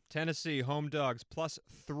here. Tennessee home dogs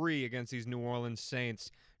 +3 against these New Orleans Saints.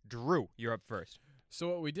 Drew, you're up first. So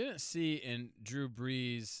what we didn't see in Drew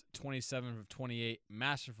Brees' 27 of 28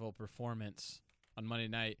 masterful performance on Monday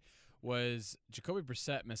night was Jacoby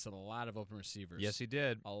Brissett missed a lot of open receivers. Yes, he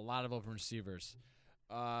did. A lot of open receivers.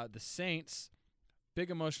 The Saints, big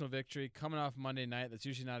emotional victory coming off Monday night. That's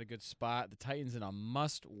usually not a good spot. The Titans in a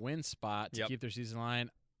must-win spot to keep their season line.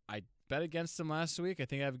 I bet against them last week. I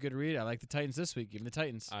think I have a good read. I like the Titans this week. Give me the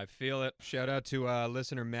Titans. I feel it. Shout out to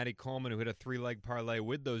listener Matty Coleman, who hit a 3-leg parlay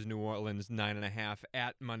with those New Orleans 9.5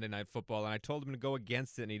 at Monday Night Football, and I told him to go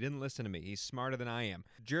against it, and he didn't listen to me. He's smarter than I am.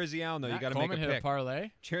 Jersey Allen, though, you got to make a Coleman hit pick. a parlay.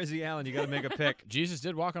 Jersey Allen, you got to make a pick. Jesus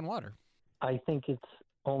did walk on water. I think it's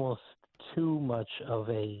almost too much of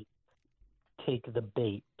a take the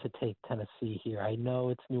bait to take Tennessee here. I know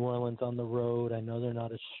it's New Orleans on the road. I know they're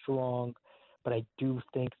not as strong, but I do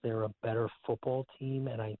think they're a better football team,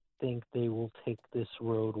 and I think they will take this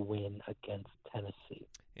road win against Tennessee.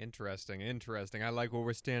 Interesting. I like where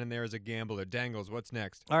we're standing there as a gambler. Dangles, what's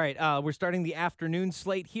next? All right, we're starting the afternoon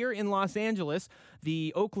slate here in Los Angeles.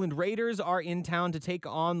 The Oakland Raiders are in town to take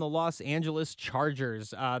on the Los Angeles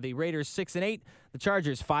Chargers. The Raiders 6-8, the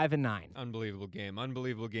Chargers 5-9.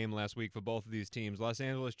 Unbelievable game last week for both of these teams. Los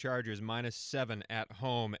Angeles Chargers -7 at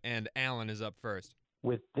home, and Allen is up first.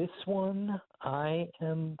 With this one, I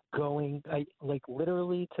am going,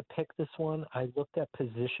 literally to pick this one, I looked at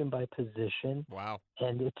position by position. Wow.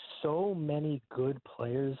 And it's so many good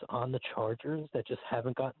players on the Chargers that just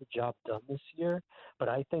haven't gotten the job done this year. But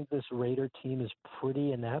I think this Raider team is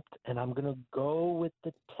pretty inept, and I'm going to go with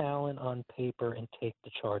the talent on paper and take the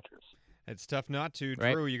Chargers. It's tough not to.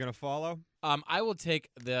 Right. Drew, you going to follow? I will take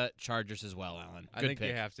the Chargers as well, Alan. I Good think pick.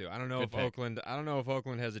 you have to. I don't know Good if pick. Oakland. I don't know if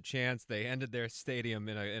Oakland has a chance. They ended their stadium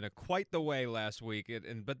in a quite the way last week,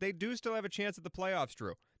 but they do still have a chance at the playoffs.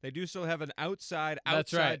 Drew, they do still have an outside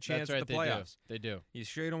That's right. chance That's right. at the playoffs. They do. You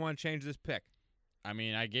sure you don't want to change this pick? I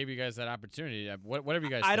mean, I gave you guys that opportunity. Whatever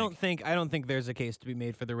you guys. I don't think there's a case to be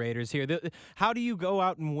made for the Raiders here. How do you go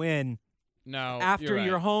out and win No. after you're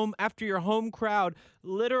right. your home crowd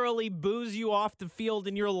literally boos you off the field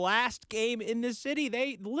in your last game in the city?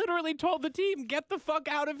 They literally told the team, "Get the fuck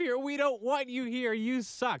out of here. We don't want you here. You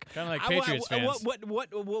suck." Kind of like Patriots fans.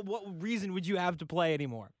 What reason would you have to play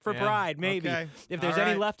anymore? For Yeah, pride, maybe. okay. If there's All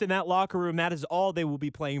any right. left in that locker room, that is all they will be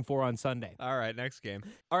playing for on Sunday. All right, next game.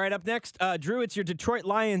 All right, up next, Drew, it's your Detroit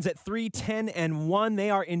Lions at 3-10-1. They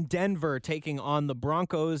are in Denver taking on the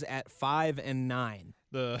Broncos at 5-9.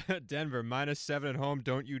 The Denver -7 at home.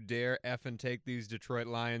 Don't you dare effing take these Detroit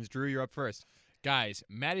Lions. Drew, you're up first. Guys,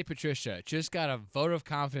 Maddie Patricia just got a vote of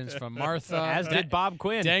confidence from Martha. As did Bob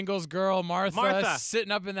Quinn. Dangle's girl, Martha.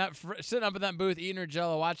 sitting up in that booth, eating her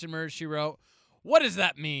Jello, watching her. She wrote, "What does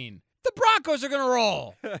that mean? The Broncos are gonna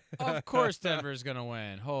roll." Of course, Denver's gonna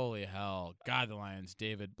win. Holy hell! God, the Lions.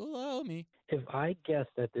 David, below me. If I guess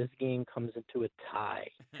that this game comes into a tie,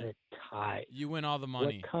 You win all the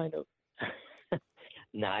money. what kind of?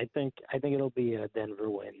 No, I think it'll be a Denver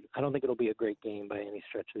win. I don't think it'll be a great game by any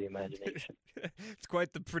stretch of the imagination. It's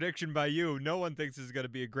quite the prediction by you. No one thinks this is going to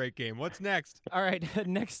be a great game. What's next? All right,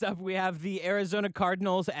 next up we have the Arizona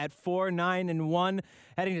Cardinals at 4-9-1,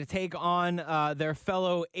 heading to take on their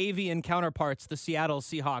fellow avian counterparts, the Seattle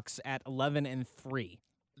Seahawks, at 11-3.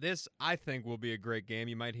 This, I think, will be a great game.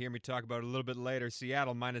 You might hear me talk about it a little bit later.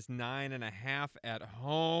 Seattle -9.5 at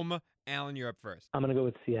home. Alan, you're up first. I'm going to go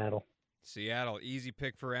with Seattle. Seattle, easy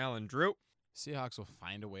pick for Alan. Drew, Seahawks will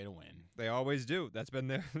find a way to win. they always do. That's been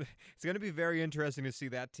their. It's going to be very interesting to see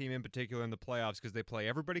that team in particular in the playoffs because they play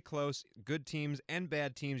everybody close, good teams and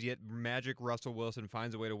bad teams, yet Magic Russell Wilson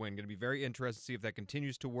finds a way to win. Going to be very interesting to see if that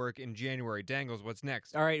continues to work in January. Dangles, what's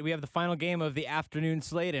next? All right, we have the final game of the afternoon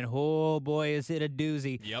slate, and oh boy, is it a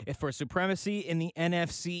doozy. Yep. If for supremacy in the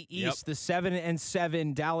NFC East, Yep. the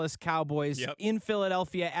 7-7 Dallas Cowboys Yep. in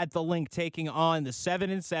Philadelphia at the Link taking on the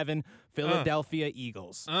 7-7 Philadelphia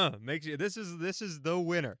Eagles. Makes you. This is the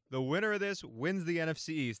winner. The winner of this wins the NFC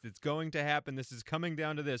East. It's going to happen. This is coming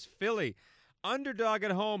down to this. Philly, underdog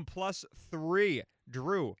at home, +3.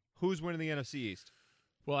 Drew, who's winning the NFC East?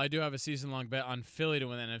 Well, I do have a season-long bet on Philly to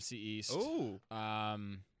win the NFC East. Oh.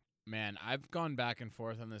 Man, I've gone back and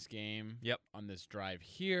forth on this game. Yep. On this drive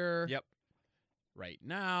here. Yep. Right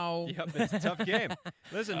now. Yep, it's a tough game.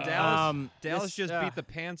 Listen, Dallas just beat the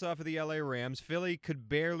pants off of the LA Rams. Philly could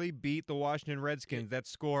barely beat the Washington Redskins. That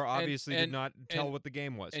score obviously did not tell what the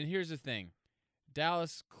game was. And here's the thing.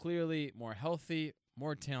 Dallas clearly more healthy,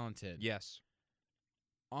 more talented. Yes.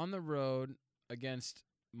 On the road against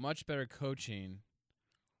much better coaching.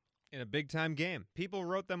 In a big-time game. People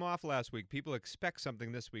wrote them off last week. People expect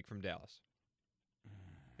something this week from Dallas.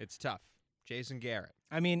 It's tough. Jason Garrett.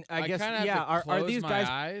 I mean, I guess, kinda have yeah. to Are close these my guys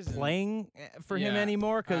eyes and- playing for him Yeah.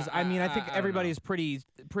 anymore? Because I mean, I think I don't everybody's know.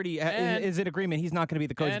 pretty And- is in agreement. He's not going to be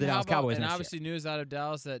the coach of the Dallas Cowboys And next obviously news out of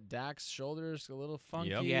Dallas that Dak's shoulder's a little funky.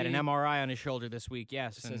 Yep. year. He had an MRI on his shoulder this week.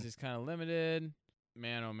 Yes, Says and he's kind of limited.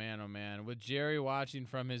 Man, oh man, oh man. With Jerry watching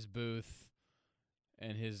from his booth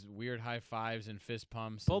and his weird high fives and fist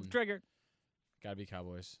pumps. pulled the and trigger. Gotta be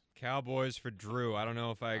Cowboys. Cowboys for Drew. I don't know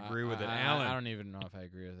if I agree with it. Alan. I don't even know if I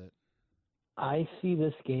agree with it. I see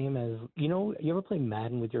this game as, you ever play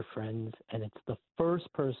Madden with your friends and it's the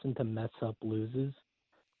first person to mess up loses?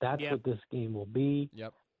 That's Yep. what this game will be.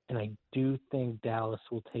 Yep. And I do think Dallas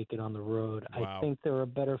will take it on the road. Wow. I think they're a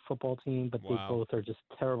better football team, but they Wow. both are just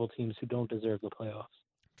terrible teams who don't deserve the playoffs.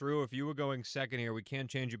 Drew, if you were going second here, we can't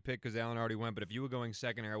change your pick because Alan already went, but if you were going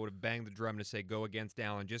second here, I would have banged the drum to say go against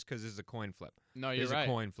Alan just because this is a coin flip. No, This you're is right. a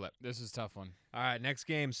coin flip. This is a tough one. All right, next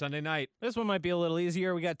game, Sunday night. This one might be a little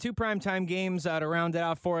easier. We got two primetime games to round it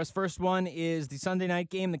out for us. First one is the Sunday night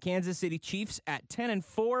game, the Kansas City Chiefs at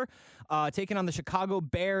 10-4, taking on the Chicago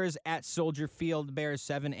Bears at Soldier Field. Bears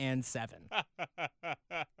 7-7.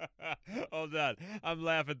 Hold on. I'm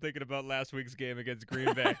laughing thinking about last week's game against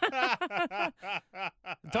Green Bay. I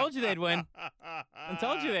told you they'd win. I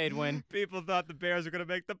told you they'd win. People thought the Bears were going to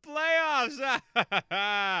make the playoffs.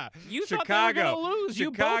 You Chicago, thought they were going to lose.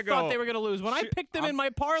 You both thought they were going to lose. When I Chi- picked them in my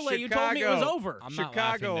parlay, you told me it was Chicago. over. I'm not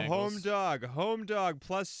Chicago, laughing, home Dangles. dog,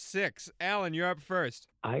 +6. Alan, you're up first.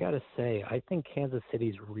 I got to say, I think Kansas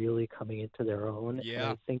City's really coming into their own. Yeah. And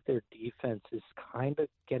I think their defense is kind of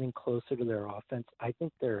getting closer to their offense. I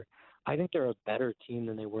think they're I think they're a better team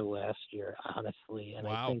than they were last year, honestly, and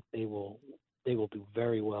Wow. I think they will do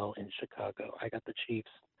very well in Chicago. I got the Chiefs.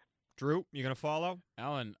 Drew, you going to follow?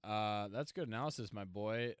 Alan, that's good analysis, my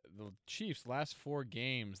boy. The Chiefs' last 4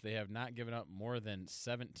 games, they have not given up more than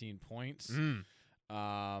 17 points.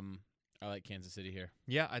 I like Kansas City here.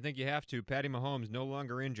 Yeah, I think you have to. Patty Mahomes no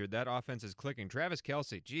longer injured. That offense is clicking. Travis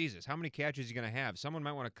Kelce, Jesus, how many catches is he going to have? Someone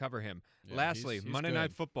might want to cover him. Yeah, Lastly, he's Monday good.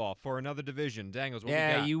 Night Football for another division. Dangles, what we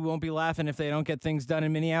Yeah, got? you won't be laughing if they don't get things done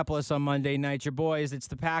in Minneapolis on Monday night. Your boys, it's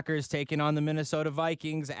the Packers taking on the Minnesota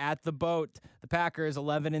Vikings at the Boat. The Packers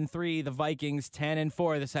 11-3, the Vikings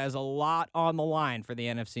 10-4. This has a lot on the line for the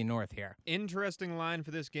NFC North here. Interesting line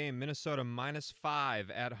for this game. Minnesota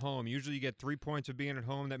 -5 at home. Usually you get 3 points for being at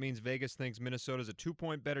home. That means Vegas thinks Minnesota's a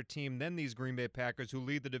 2-point better team than these Green Bay Packers, who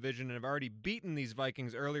lead the division and have already beaten these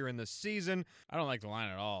Vikings earlier in the season. I don't like the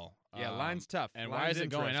line at all. Yeah, line's tough. And Line's why is it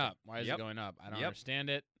going interesting. up? Why is it going up? I don't understand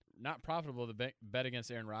it. Not profitable to bet against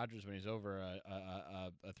Aaron Rodgers when he's over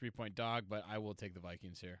a 3-point dog, but I will take the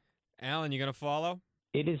Vikings here. Alan, you going to follow?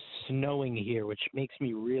 It is snowing here, which makes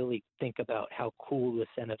me really think about how cool this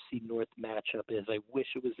NFC North matchup is. I wish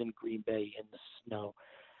it was in Green Bay in the snow.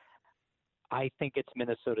 I think it's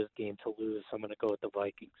Minnesota's game to lose. So I'm going to go with the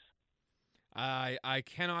Vikings. I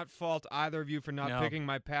cannot fault either of you for not picking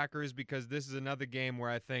my Packers, because this is another game where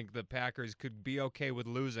I think the Packers could be okay with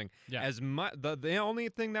losing. Yeah. As the only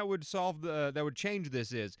thing that would that would change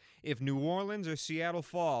this is if New Orleans or Seattle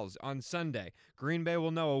falls on Sunday, Green Bay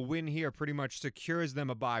will know a win here pretty much secures them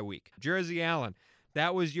a bye week. Jersey Allen,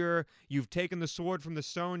 that was you've taken the sword from the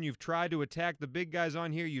stone. You've tried to attack the big guys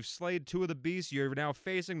on here. You've slayed 2 of the beasts. You're now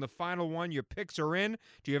facing the final one. Your picks are in.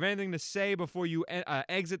 Do you have anything to say before you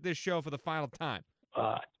exit this show for the final time?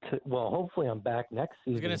 Well, hopefully I'm back next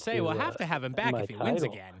season. I was going to say, we'll have to have him back if he wins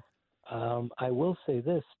title. again. I will say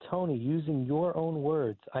this, Tony, using your own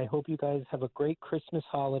words, I hope you guys have a great Christmas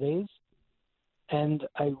holidays. And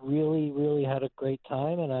I really, really had a great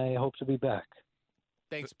time, and I hope to be back.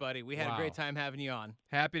 Thanks, buddy. We had a great time having you on.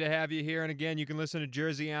 Happy to have you here. And again, you can listen to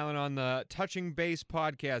Jersey Allen on the Touching Base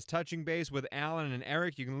podcast, Touching Base with Allen and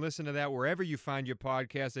Eric. You can listen to that wherever you find your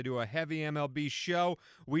podcast. They do a heavy MLB show.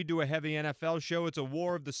 We do a heavy NFL show. It's a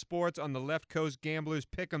war of the sports on the Left Coast Gamblers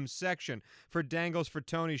Pick'em section. For Dangles, for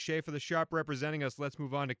Tony, Schaefer the Sharp representing us, let's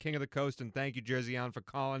move on to King of the Coast. And thank you, Jersey Allen, for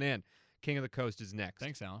calling in. King of the Coast is next.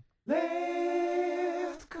 Thanks, Alan.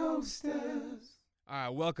 Left Coasters.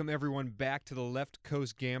 Welcome, everyone, back to the Left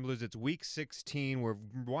Coast Gamblers. It's Week 16. We're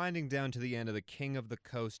winding down to the end of the King of the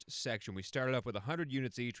Coast section. We started off with 100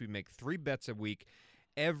 units each. We make 3 bets a week.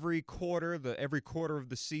 Every quarter of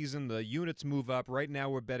the season, the units move up. Right now,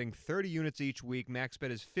 we're betting 30 units each week. Max bet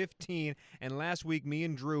is 15. And last week, me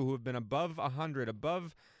and Drew, who have been above 100,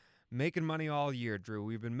 above making money all year, Drew.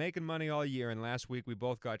 We've been making money all year, and last week we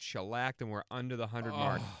both got shellacked, and we're under the 100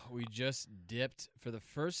 mark. We just dipped for the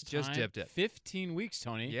first time. Just dipped it. 15 weeks,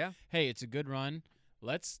 Tony. Yeah. Hey, it's a good run.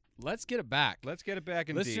 Let's get it back. Let's get it back,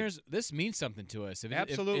 indeed. Listeners, this means something to us.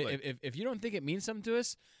 Absolutely. If you don't think it means something to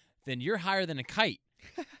us, then you're higher than a kite.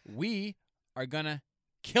 We are going to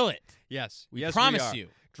kill it. Yes. We yes, promise we are. you.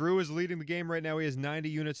 Drew is leading the game right now. He has 90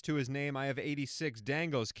 units to his name. I have 86.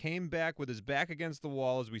 Dangles came back with his back against the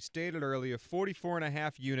wall, as we stated earlier,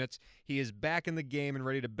 44.5 units. He is back in the game and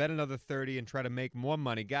ready to bet another 30 and try to make more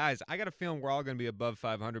money. Guys, I got a feeling we're all going to be above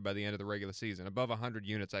 500 by the end of the regular season. Above 100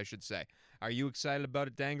 units, I should say. Are you excited about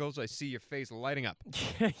it, Dangles? I see your face lighting up.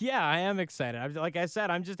 Yeah, I am excited. Like I said,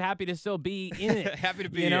 I'm just happy to still be in it. Happy to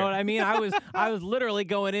be You here. know what I mean? I was literally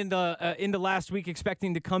going into last week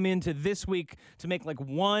expecting to come into this week to make like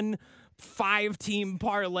one 5-team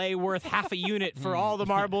parlay worth half a unit for all the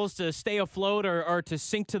marbles to stay afloat or to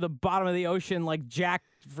sink to the bottom of the ocean like Jack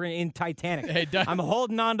in Titanic. Hey, I'm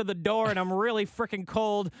holding on to the door and I'm really freaking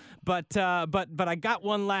cold, but I got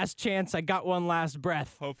one last chance. I got one last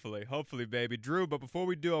breath. Hopefully, baby. Drew, but before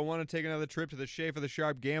we do, I want to take another trip to the Schaefer the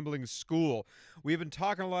Sharp Gambling School. We've been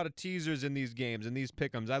talking a lot of teasers in these games, in these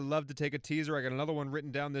pick'ems. I love to take a teaser. I got another one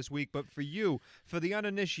written down this week. But for you, for the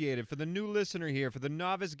uninitiated, for the new listener here, for the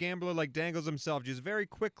novice gambler like Dangles himself, just very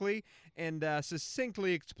quickly and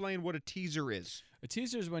succinctly explain what a teaser is. A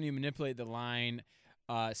teaser is when you manipulate the line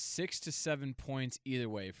 6 to 7 points either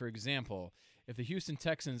way. For example, if the Houston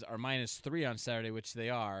Texans are -3 on Saturday, which they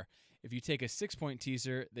are, if you take a 6-point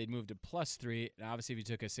teaser, they'd move to +3. And obviously, if you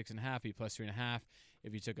took a 6.5, it'd be +3.5.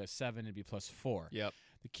 If you took a 7, it'd be +4. Yep.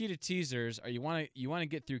 The key to teasers are you want to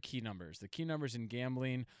get through key numbers. The key numbers in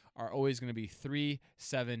gambling are always going to be 3,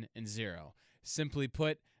 7, and 0. Simply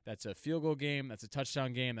put, that's a field goal game, that's a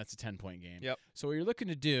touchdown game, that's a 10-point game. Yep. So what you're looking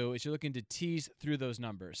to do is you're looking to tease through those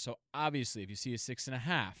numbers. So obviously, if you see a 6.5,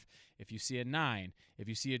 if you see a 9, if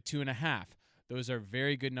you see a 2.5, those are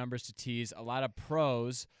very good numbers to tease. A lot of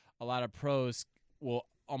pros will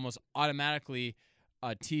almost automatically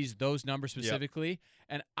tease those numbers specifically. Yep.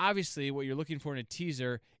 And obviously, what you're looking for in a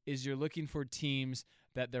teaser is you're looking for teams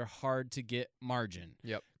that they're hard to get margin.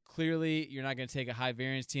 Yep. Clearly, you're not going to take a high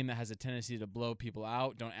variance team that has a tendency to blow people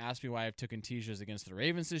out. Don't ask me why I've taken teasers against the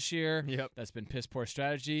Ravens this year. Yep. That's been piss poor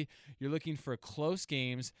strategy. You're looking for close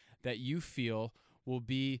games that you feel will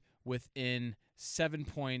be within 7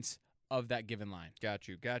 points of that given line. Got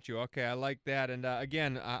you. Okay, I like that. And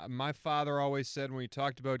again, my father always said when we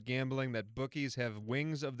talked about gambling that bookies have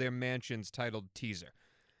wings of their mansions titled teaser.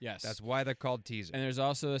 Yes. That's why they're called teasers. And there's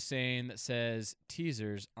also a saying that says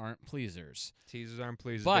teasers aren't pleasers. Teasers aren't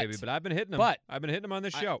pleasers, baby. But I've been hitting them. I've been hitting them on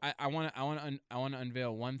this show. I want to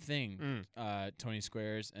unveil one thing, Tony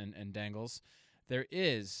Squares and Dangles. There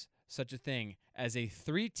is such a thing as a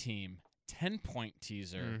 3-team 10-point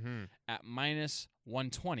teaser at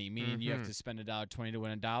 -120, meaning you have to spend $1.20 to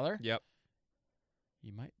win $1. Yep.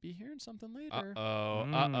 You might be hearing something later.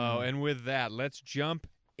 And with that, let's jump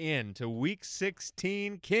into Week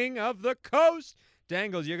 16, King of the Coast.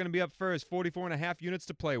 Dangles, you're going to be up first. 44.5 units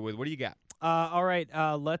to play with. What do you got? All right,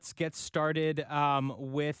 let's get started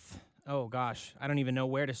with... Oh, gosh. I don't even know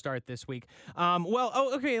where to start this week.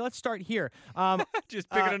 Okay, let's start here. Just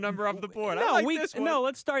picking a number off the board. No, I like this one. No,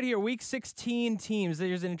 let's start here. Week 16 teams.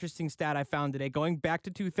 There's an interesting stat I found today. Going back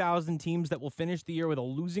to 2000, teams that will finish the year with a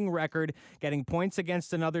losing record, getting points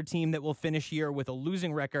against another team that will finish year with a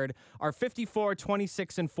losing record, are 54,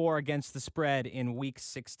 26, and 4 against the spread in Week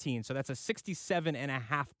 16. So that's a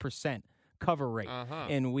 67.5% cover rate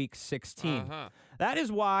in Week 16. That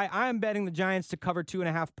is why I'm betting the Giants to cover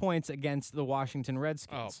 2.5 points against the Washington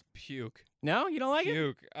Redskins. Oh, puke. No, you don't like it?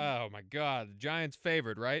 Puke. Oh, my God. The Giants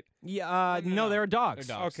favored, right? Yeah. No, they're dogs.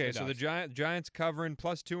 They're dogs. Okay, They're so dogs. the Giants covering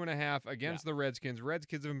 +2.5 against the Redskins.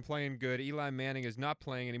 Redskins have been playing good. Eli Manning is not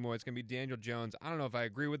playing anymore. It's going to be Daniel Jones. I don't know if I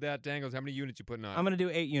agree with that. Dangles, how many units you putting on? I'm going to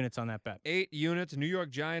do 8 units on that bet. 8 units. New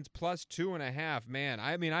York Giants +2.5. Man,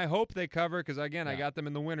 I mean, I hope they cover because, again, I got them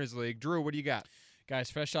in the Winners League. Drew, what do you got?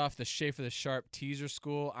 Guys, fresh off the Schaefer the Sharp teaser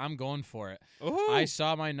school, I'm going for it. Ooh. I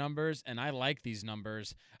saw my numbers, and I like these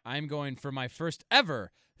numbers. I'm going for my first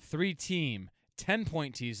ever 3-team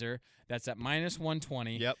 10-point teaser. That's at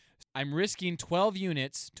 -120. Yep. I'm risking 12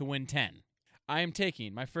 units to win 10. I am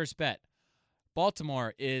taking my first bet.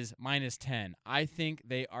 Baltimore is -10. I think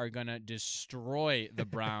they are going to destroy the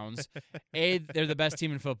Browns. A, they're the best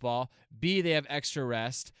team in football. B, they have extra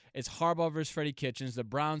rest. It's Harbaugh versus Freddie Kitchens. The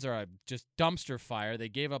Browns are a just dumpster fire. They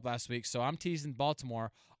gave up last week, so I'm teasing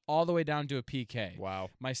Baltimore all the way down to a PK. Wow.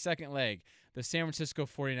 My second leg, the San Francisco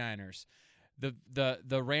 49ers.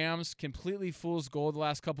 The Rams completely fool's gold the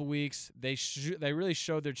last couple weeks. They really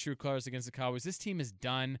showed their true colors against the Cowboys. This team is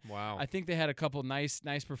done. Wow. I think they had a couple nice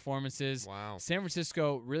performances. Wow. San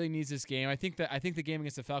Francisco really needs this game. I think the game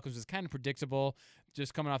against the Falcons was kind of predictable,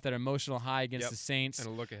 just coming off that emotional high against the Saints. And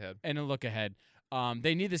a look ahead.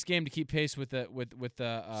 They need this game to keep pace with the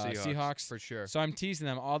Seahawks for sure. So I'm teasing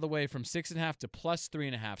them all the way from 6.5 to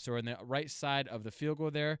 +3.5. So we're on the right side of the field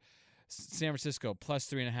goal there. San Francisco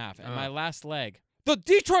 +3.5. And my last leg, the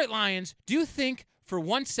Detroit Lions. Do you think for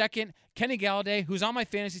 1 second Kenny Galladay, who's on my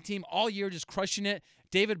fantasy team all year just crushing it,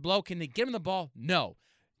 David Blow, can they give him the ball? No.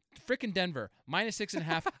 Frickin' Denver,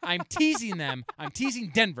 -6.5. I'm teasing them. I'm teasing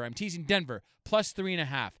Denver.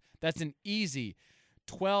 +3.5. That's an easy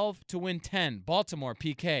 12 to win 10. Baltimore,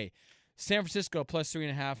 PK. San Francisco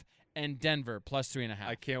 +3.5. And Denver +3.5.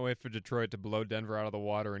 I can't wait for Detroit to blow Denver out of the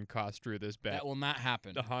water and cost Drew this bet. That will not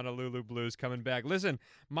happen. The Honolulu Blues coming back. Listen,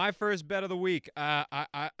 my first bet of the week.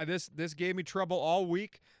 This gave me trouble all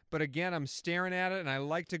week, but again, I'm staring at it, and I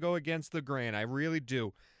like to go against the grain. I really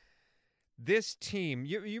do. This team,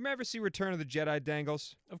 you ever see Return of the Jedi,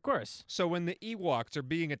 Dangles? Of course. So when the Ewoks are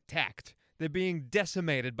being attacked, they're being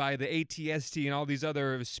decimated by the ATST and all these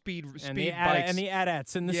other speed bikes. And the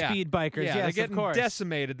AT-ATs and the speed bikers. Yeah, yes, they're getting of course.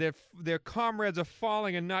 decimated. Their comrades are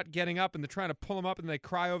falling and not getting up, and they're trying to pull them up, and they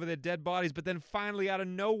cry over their dead bodies. But then finally, out of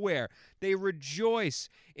nowhere, they rejoice.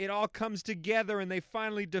 It all comes together, and they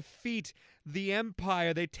finally defeat the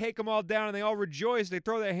Empire. They take them all down, and they all rejoice. They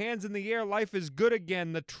throw their hands in the air. Life is good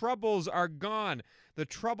again. The troubles are gone. The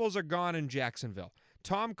troubles are gone in Jacksonville.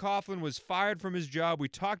 Tom Coughlin was fired from his job. We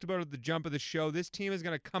talked about it at the jump of the show. This team is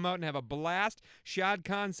going to come out and have a blast. Shad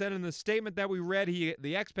Khan said in the statement that we read,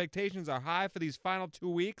 the expectations are high for these final 2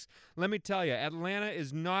 weeks. Let me tell you, Atlanta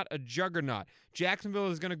is not a juggernaut. Jacksonville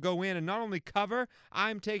is going to go in and not only cover,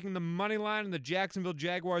 I'm taking the money line on the Jacksonville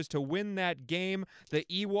Jaguars to win that game. The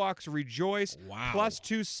Ewoks rejoice. Wow. Plus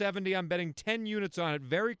 270. I'm betting 10 units on it.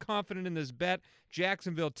 Very confident in this bet.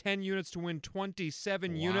 Jacksonville, 10 units to win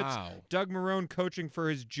 27 units. Doug Marrone coaching for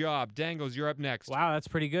his job. Dangles, you're up next. Wow, that's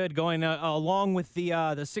pretty good. Going along with the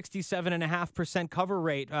 67.5% cover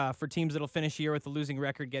rate for teams that'll finish the year with a losing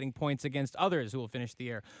record, getting points against others who will finish the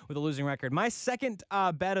year with a losing record. My second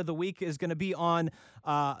bet of the week is going to be on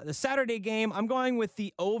the Saturday game. I'm going with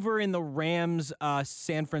the over in the Rams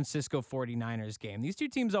San Francisco 49ers game. These two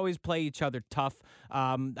teams always play each other tough.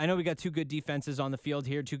 I know we got two good defenses on the field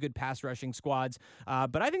here, two good pass rushing squads.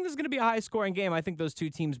 But I think this is going to be a high-scoring game. I think those two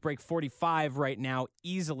teams break 45 right now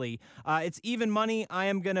easily. It's even money. I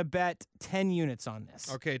am going to bet 10 units on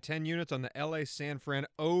this. Okay, 10 units on the L.A. San Fran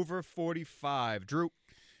over 45. Drew?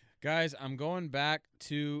 Guys, I'm going back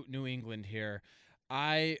to New England here.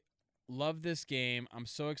 I love this game. I'm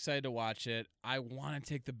so excited to watch it. I want to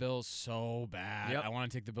take the Bills so bad. Yep. I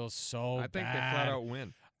want to take the Bills so bad. I think they flat out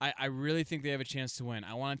win. I really think they have a chance to win.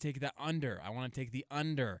 I want to take that under. I want to take the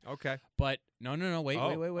under. Okay. But no. Wait.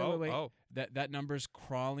 Oh. That number's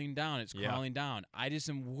crawling down. It's crawling down. I just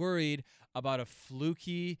am worried about a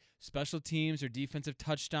fluky special teams or defensive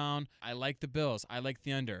touchdown. I like the Bills. I like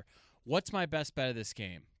the under. What's my best bet of this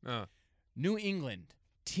game? New England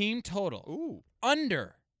team total. Ooh.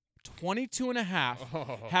 Under 22.5.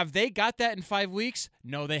 Oh. Have they got that in 5 weeks?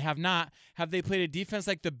 No, they have not. Have they played a defense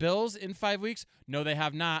like the Bills in 5 weeks? No, they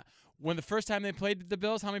have not. When the first time they played the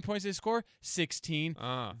Bills, how many points did they score? 16.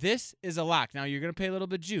 This is a lock. Now, you're going to pay a little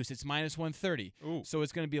bit of juice. It's minus 130. Ooh. So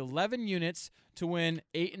it's going to be 11 units to win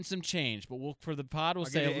 8 and some change. But for the pod, we'll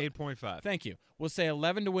say 8.5. Thank you. We'll say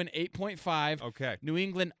 11 to win 8.5. Okay. New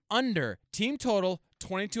England under team total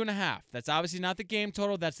 22.5. That's obviously not the game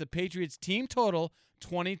total. That's the Patriots team total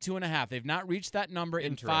 22.5. They've not reached that number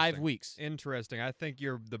in 5 weeks. Interesting. I think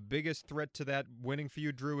the biggest threat to that winning for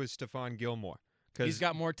you, Drew, is Stephon Gilmore. He's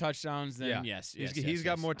got more touchdowns than he's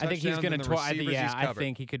got more I think touchdowns he's going than to. the receivers he's I covered.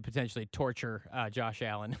 think he could potentially torture Josh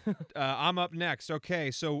Allen. I'm up next.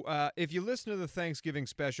 Okay, so if you listen to the Thanksgiving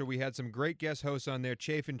special, we had some great guest hosts on there,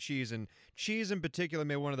 Chafe and Cheese. And Cheese in particular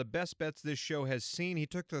made one of the best bets this show has seen. He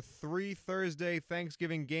took the 3 Thursday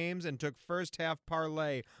Thanksgiving games and took first half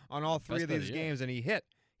parlay on all 3 of these games, and he hit.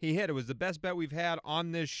 It was the best bet we've had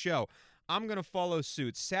on this show. I'm going to follow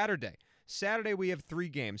suit. Saturday, we have 3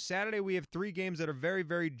 games. Saturday, we have 3 games that are very,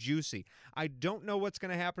 very juicy. I don't know what's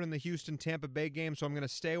going to happen in the Houston-Tampa Bay game, so I'm going to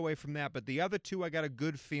stay away from that. But the other 2, I got a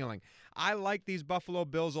good feeling. I like these Buffalo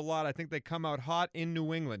Bills a lot. I think they come out hot in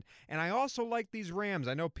New England. And I also like these Rams.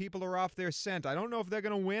 I know people are off their scent. I don't know if they're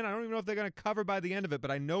going to win. I don't even know if they're going to cover by the end of it,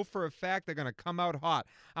 but I know for a fact they're going to come out hot.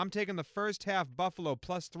 I'm taking the first half Buffalo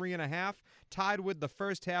plus 3.5, tied with the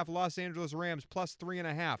first half Los Angeles Rams plus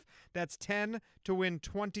 3.5. That's 10 to win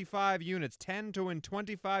 25 units. 10 to win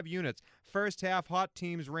 25 units. First half, hot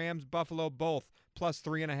teams, Rams, Buffalo, both, plus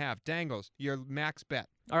 3.5. Dangles, your max bet.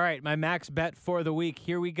 All right, my max bet for the week.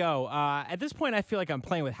 Here we go. At this point, I feel like I'm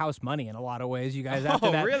playing with house money in a lot of ways, you guys.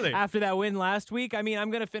 Really? After that win last week, I mean,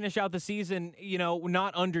 I'm going to finish out the season,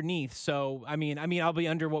 not underneath. So, I mean, I'll be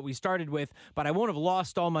under what we started with, but I won't have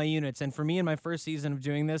lost all my units. And for me, in my first season of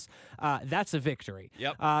doing this, that's a victory.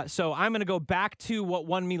 Yep. So I'm going to go back to what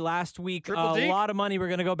won me last week. Triple Deke? A lot of money. We're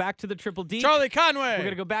going to go back to the Triple Deke. Charlie Conway. We're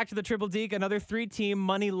going to go back to the Triple Deke, another 3-team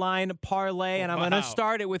money line parlay, and I'm going to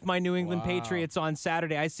start it with my New England Patriots on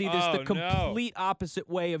Saturday. I see this the complete opposite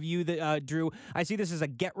way of you, Drew. I see this as a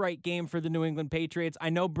get-right game for the New England Patriots.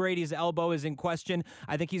 I know Brady's elbow is in question.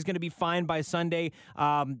 I think he's going to be fine by Sunday.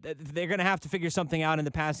 They're going to have to figure something out in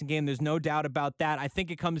the passing game. There's no doubt about that. I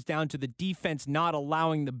think it comes down to the defense not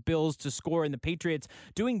allowing the Bills to score and the Patriots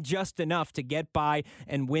doing just enough to get by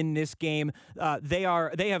and win this game. They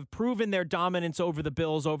have proven their dominance over the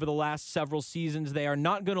Bills over the last several seasons. They are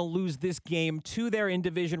not going to lose this game to their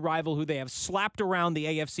in-division rival who they have slapped around the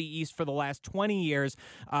AFC East for the last 20 years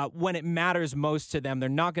when it matters most to them. They're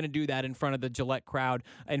not going to do that in front of the Gillette crowd,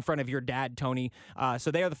 in front of your dad, Tony. So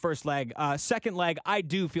they are the first leg. Second leg, I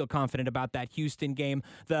do feel confident about that Houston game.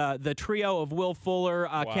 The trio of Will Fuller,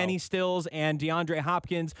 Kenny Stills, and DeAndre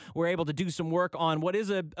Hopkins were able to do some work on what is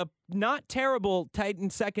a not terrible Titan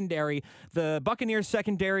secondary. The Buccaneers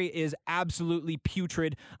secondary is absolutely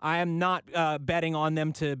putrid. I am not betting on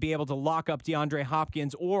them to be able to lock up DeAndre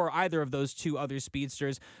Hopkins or either of those 2 other speed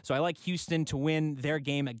Speedsters. So I like Houston to win their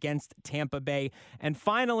game against Tampa Bay. And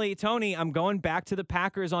finally, Tony, I'm going back to the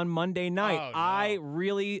Packers on Monday night. Oh, no. I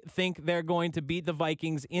really think they're going to beat the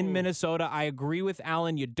Vikings in Minnesota. I agree with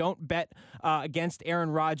Alan. You don't bet against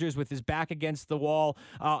Aaron Rodgers with his back against the wall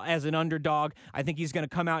as an underdog. I think he's going to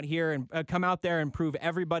come out there and prove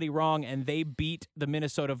everybody wrong, and they beat the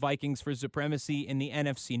Minnesota Vikings for supremacy in the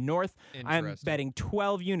NFC North. I'm betting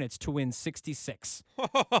 12 units to win 66.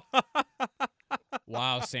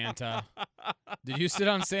 Wow, Santa. Did you sit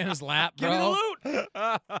on Santa's lap, bro? Give me the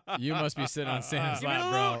loot. You must be sitting on Santa's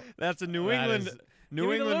lap, bro. That's a New England money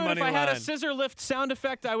line. If I had a scissor lift sound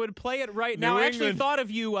effect, I would play it right now. I actually thought of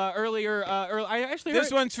you earlier.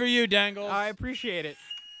 This one's for you, Dangles. I appreciate it.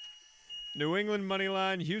 New England money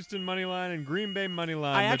line, Houston money line, and Green Bay money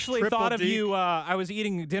line. I actually thought of you. I was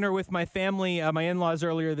eating dinner with my family, my in-laws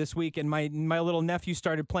earlier this week, and my little nephew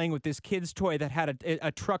started playing with this kid's toy that had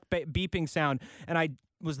a truck beeping sound, and I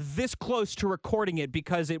was this close to recording it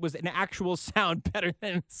because it was an actual sound better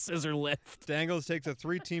than scissor lift. Dangles takes a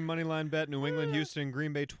 3-team money line bet. New England, Houston, and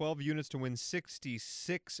Green Bay, 12 units to win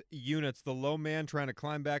 66 units. The low man trying to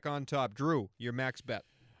climb back on top. Drew, your max bet.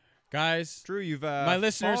 Guys, Drew, you've my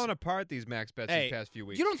listeners, fallen apart these max bets these past few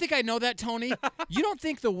weeks. You don't think I know that, Tony? You don't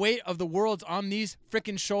think the weight of the world's on these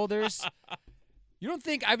frickin' shoulders? You don't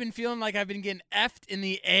think I've been feeling like I've been getting effed in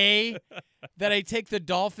the A, that I take the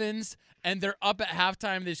Dolphins and they're up at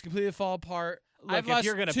halftime, they just completely fall apart? Look, if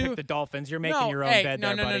you're going to pick the Dolphins, you're making your own bed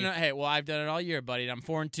there, buddy. No. Hey, well, I've done it all year, buddy. I'm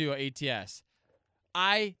 4-2 ATS.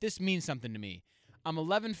 This means something to me. I'm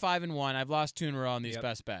 11-5-1. I've lost 2 in a row on these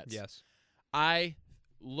best bets. Yes. I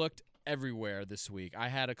looked everywhere this week. I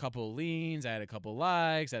had a couple of leans, I had a couple of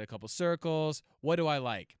likes, I had a couple of circles. What do I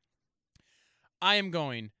like? I am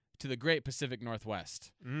going to the great Pacific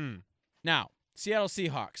Northwest. Now, Seattle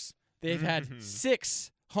Seahawks, they've had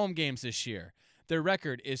 6 home games this year. Their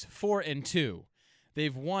record is 4-2.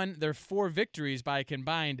 They've won their 4 victories by a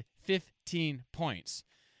combined 15 points.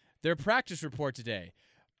 Their practice report today,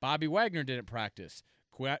 Bobby Wagner didn't practice.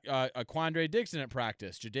 Quandre Diggs didn't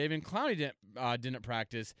practice. Jadeveon Clowney didn't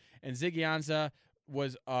practice. And Ziggy Ansah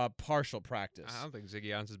was partial practice. I don't think Ziggy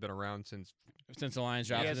Ansah's been around since the Lions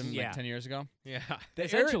drafted him like 10 years ago. Yeah.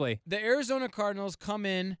 Essentially. The Arizona Cardinals come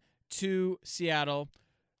in to Seattle,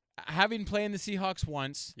 having played in the Seahawks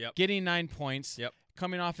once, getting 9 points,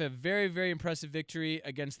 coming off a very, very impressive victory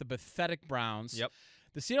against the pathetic Browns.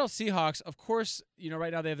 The Seattle Seahawks, of course,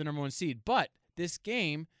 right now they have the number 1 seed, but this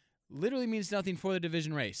game literally means nothing for the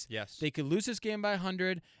division race. Yes. They could lose this game by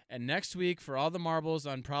 100, and next week, for all the marbles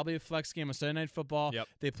on probably a flex game of Sunday Night Football,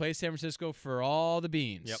 they play San Francisco for all the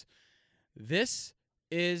beans. This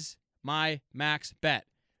is my max bet.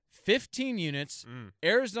 15 units,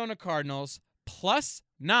 Arizona Cardinals, plus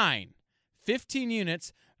 9. 15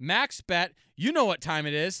 units, max bet. You know what time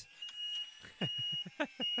it is.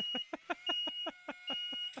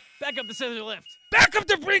 Back up the scissor lift. Back up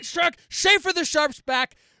the Brinks truck. Schaefer the Sharp's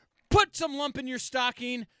back. Put some lump in your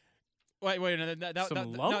stocking. Wait,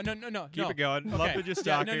 no. Keep it going. Okay. Lump in your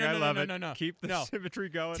stocking. I love it. No. Keep the symmetry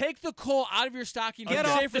going. Take the coal out of your stocking. Get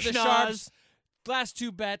off Schaefer the Sharps. Last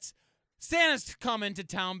 2 bets. Santa's coming to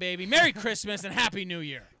town, baby. Merry Christmas and Happy New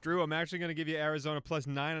Year. Drew, I'm actually going to give you Arizona plus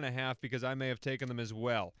 9.5 because I may have taken them as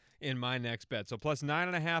well in my next bet. So plus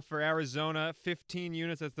 9.5 for Arizona, 15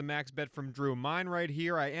 units. That's the max bet from Drew. Mine right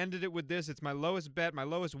here, I ended it with this. It's my lowest bet, my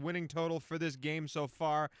lowest winning total for this game so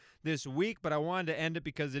far this week, but I wanted to end it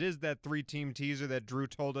because it is that 3-team teaser that Drew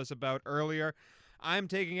told us about earlier. I'm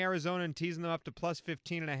taking Arizona and teasing them up to plus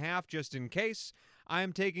 15.5 just in case. I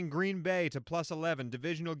am taking Green Bay to plus 11.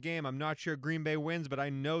 Divisional game. I'm not sure Green Bay wins, but I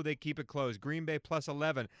know they keep it close. Green Bay plus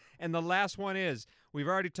 11. And the last one is, we've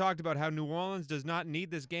already talked about how New Orleans does not need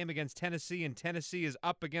this game against Tennessee, and Tennessee is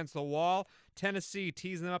up against the wall. Tennessee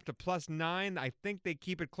teasing them up to plus 9. I think they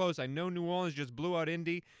keep it close. I know New Orleans just blew out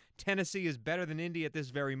Indy. Tennessee is better than Indy at this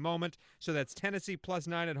very moment. So that's Tennessee plus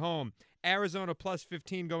 9 at home. Arizona plus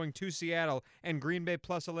 15 going to Seattle, and Green Bay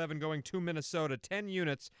plus 11 going to Minnesota. 10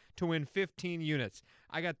 units to win 15 units.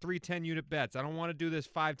 I got 3 10-unit bets. I don't want to do this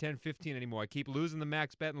 5, 10, 15 anymore. I keep losing the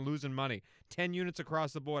max bet and losing money. 10 units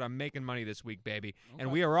across the board. I'm making money this week, baby. Okay.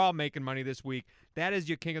 And we are all making money this week. That is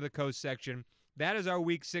your King of the Coast section. That is our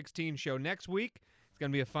Week 16 show. Next week, it's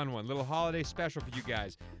going to be a fun one. Little holiday special for you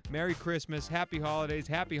guys. Merry Christmas, happy holidays,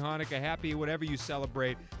 happy Hanukkah, happy whatever you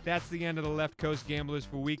celebrate. That's the end of the Left Coast Gamblers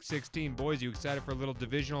for Week 16. Boys, you excited for a little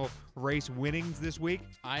divisional race winnings this week?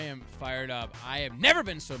 I am fired up. I have never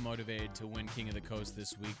been so motivated to win King of the Coast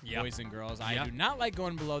this week, boys and girls. I do not like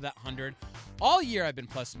going below that 100. All year I've been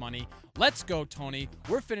plus money. Let's go, Tony.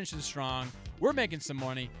 We're finishing strong. We're making some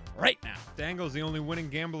money right now. Dangle's the only winning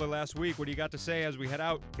gambler last week. What do you got to say as we head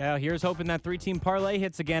out? Here's hoping that 3-team parlay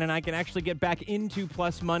hits again and I can actually get back into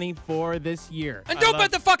plus money for this year. And don't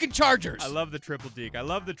bet the fucking Chargers. I love the triple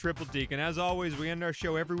deke. And as always, we end our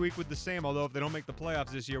show every week with the same, although if they don't make the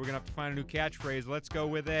playoffs this year, we're going to have to find a new catchphrase. Let's go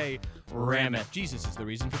with a ram it. Jesus is the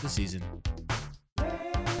reason for the season.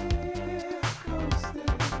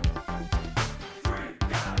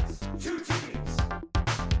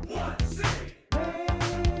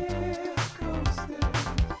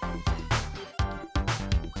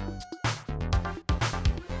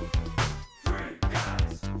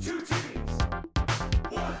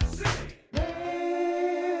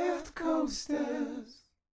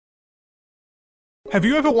 Have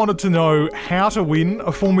you ever wanted to know how to win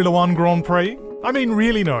a Formula One Grand Prix? I mean,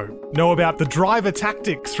 really know. Know about the driver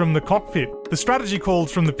tactics from the cockpit, the strategy calls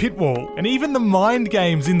from the pit wall, and even the mind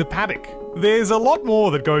games in the paddock. There's a lot more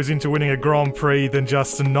that goes into winning a Grand Prix than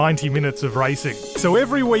just 90 minutes of racing. So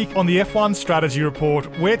every week on the F1 Strategy Report,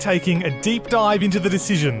 we're taking a deep dive into the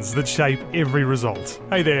decisions that shape every result.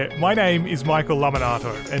 Hey there, my name is Michael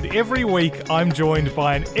Laminato, and every week I'm joined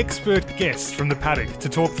by an expert guest from the paddock to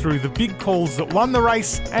talk through the big calls that won the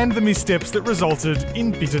race and the missteps that resulted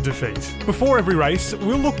in bitter defeat. Before every race,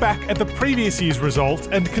 we'll look back at the previous year's result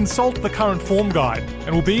and consult the current form guide,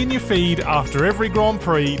 and we'll be in your feed after every Grand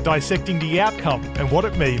Prix dissecting the outcome and what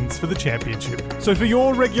it means for the championship. So for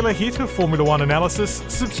your regular hit of Formula One analysis,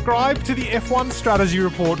 subscribe to the F1 Strategy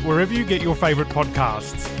Report wherever you get your favourite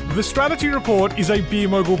podcasts. The Strategy Report is a Beer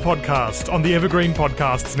Mogul podcast on the Evergreen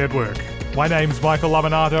Podcasts Network. My name's Michael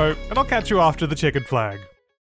Laminato, and I'll catch you after the checkered flag.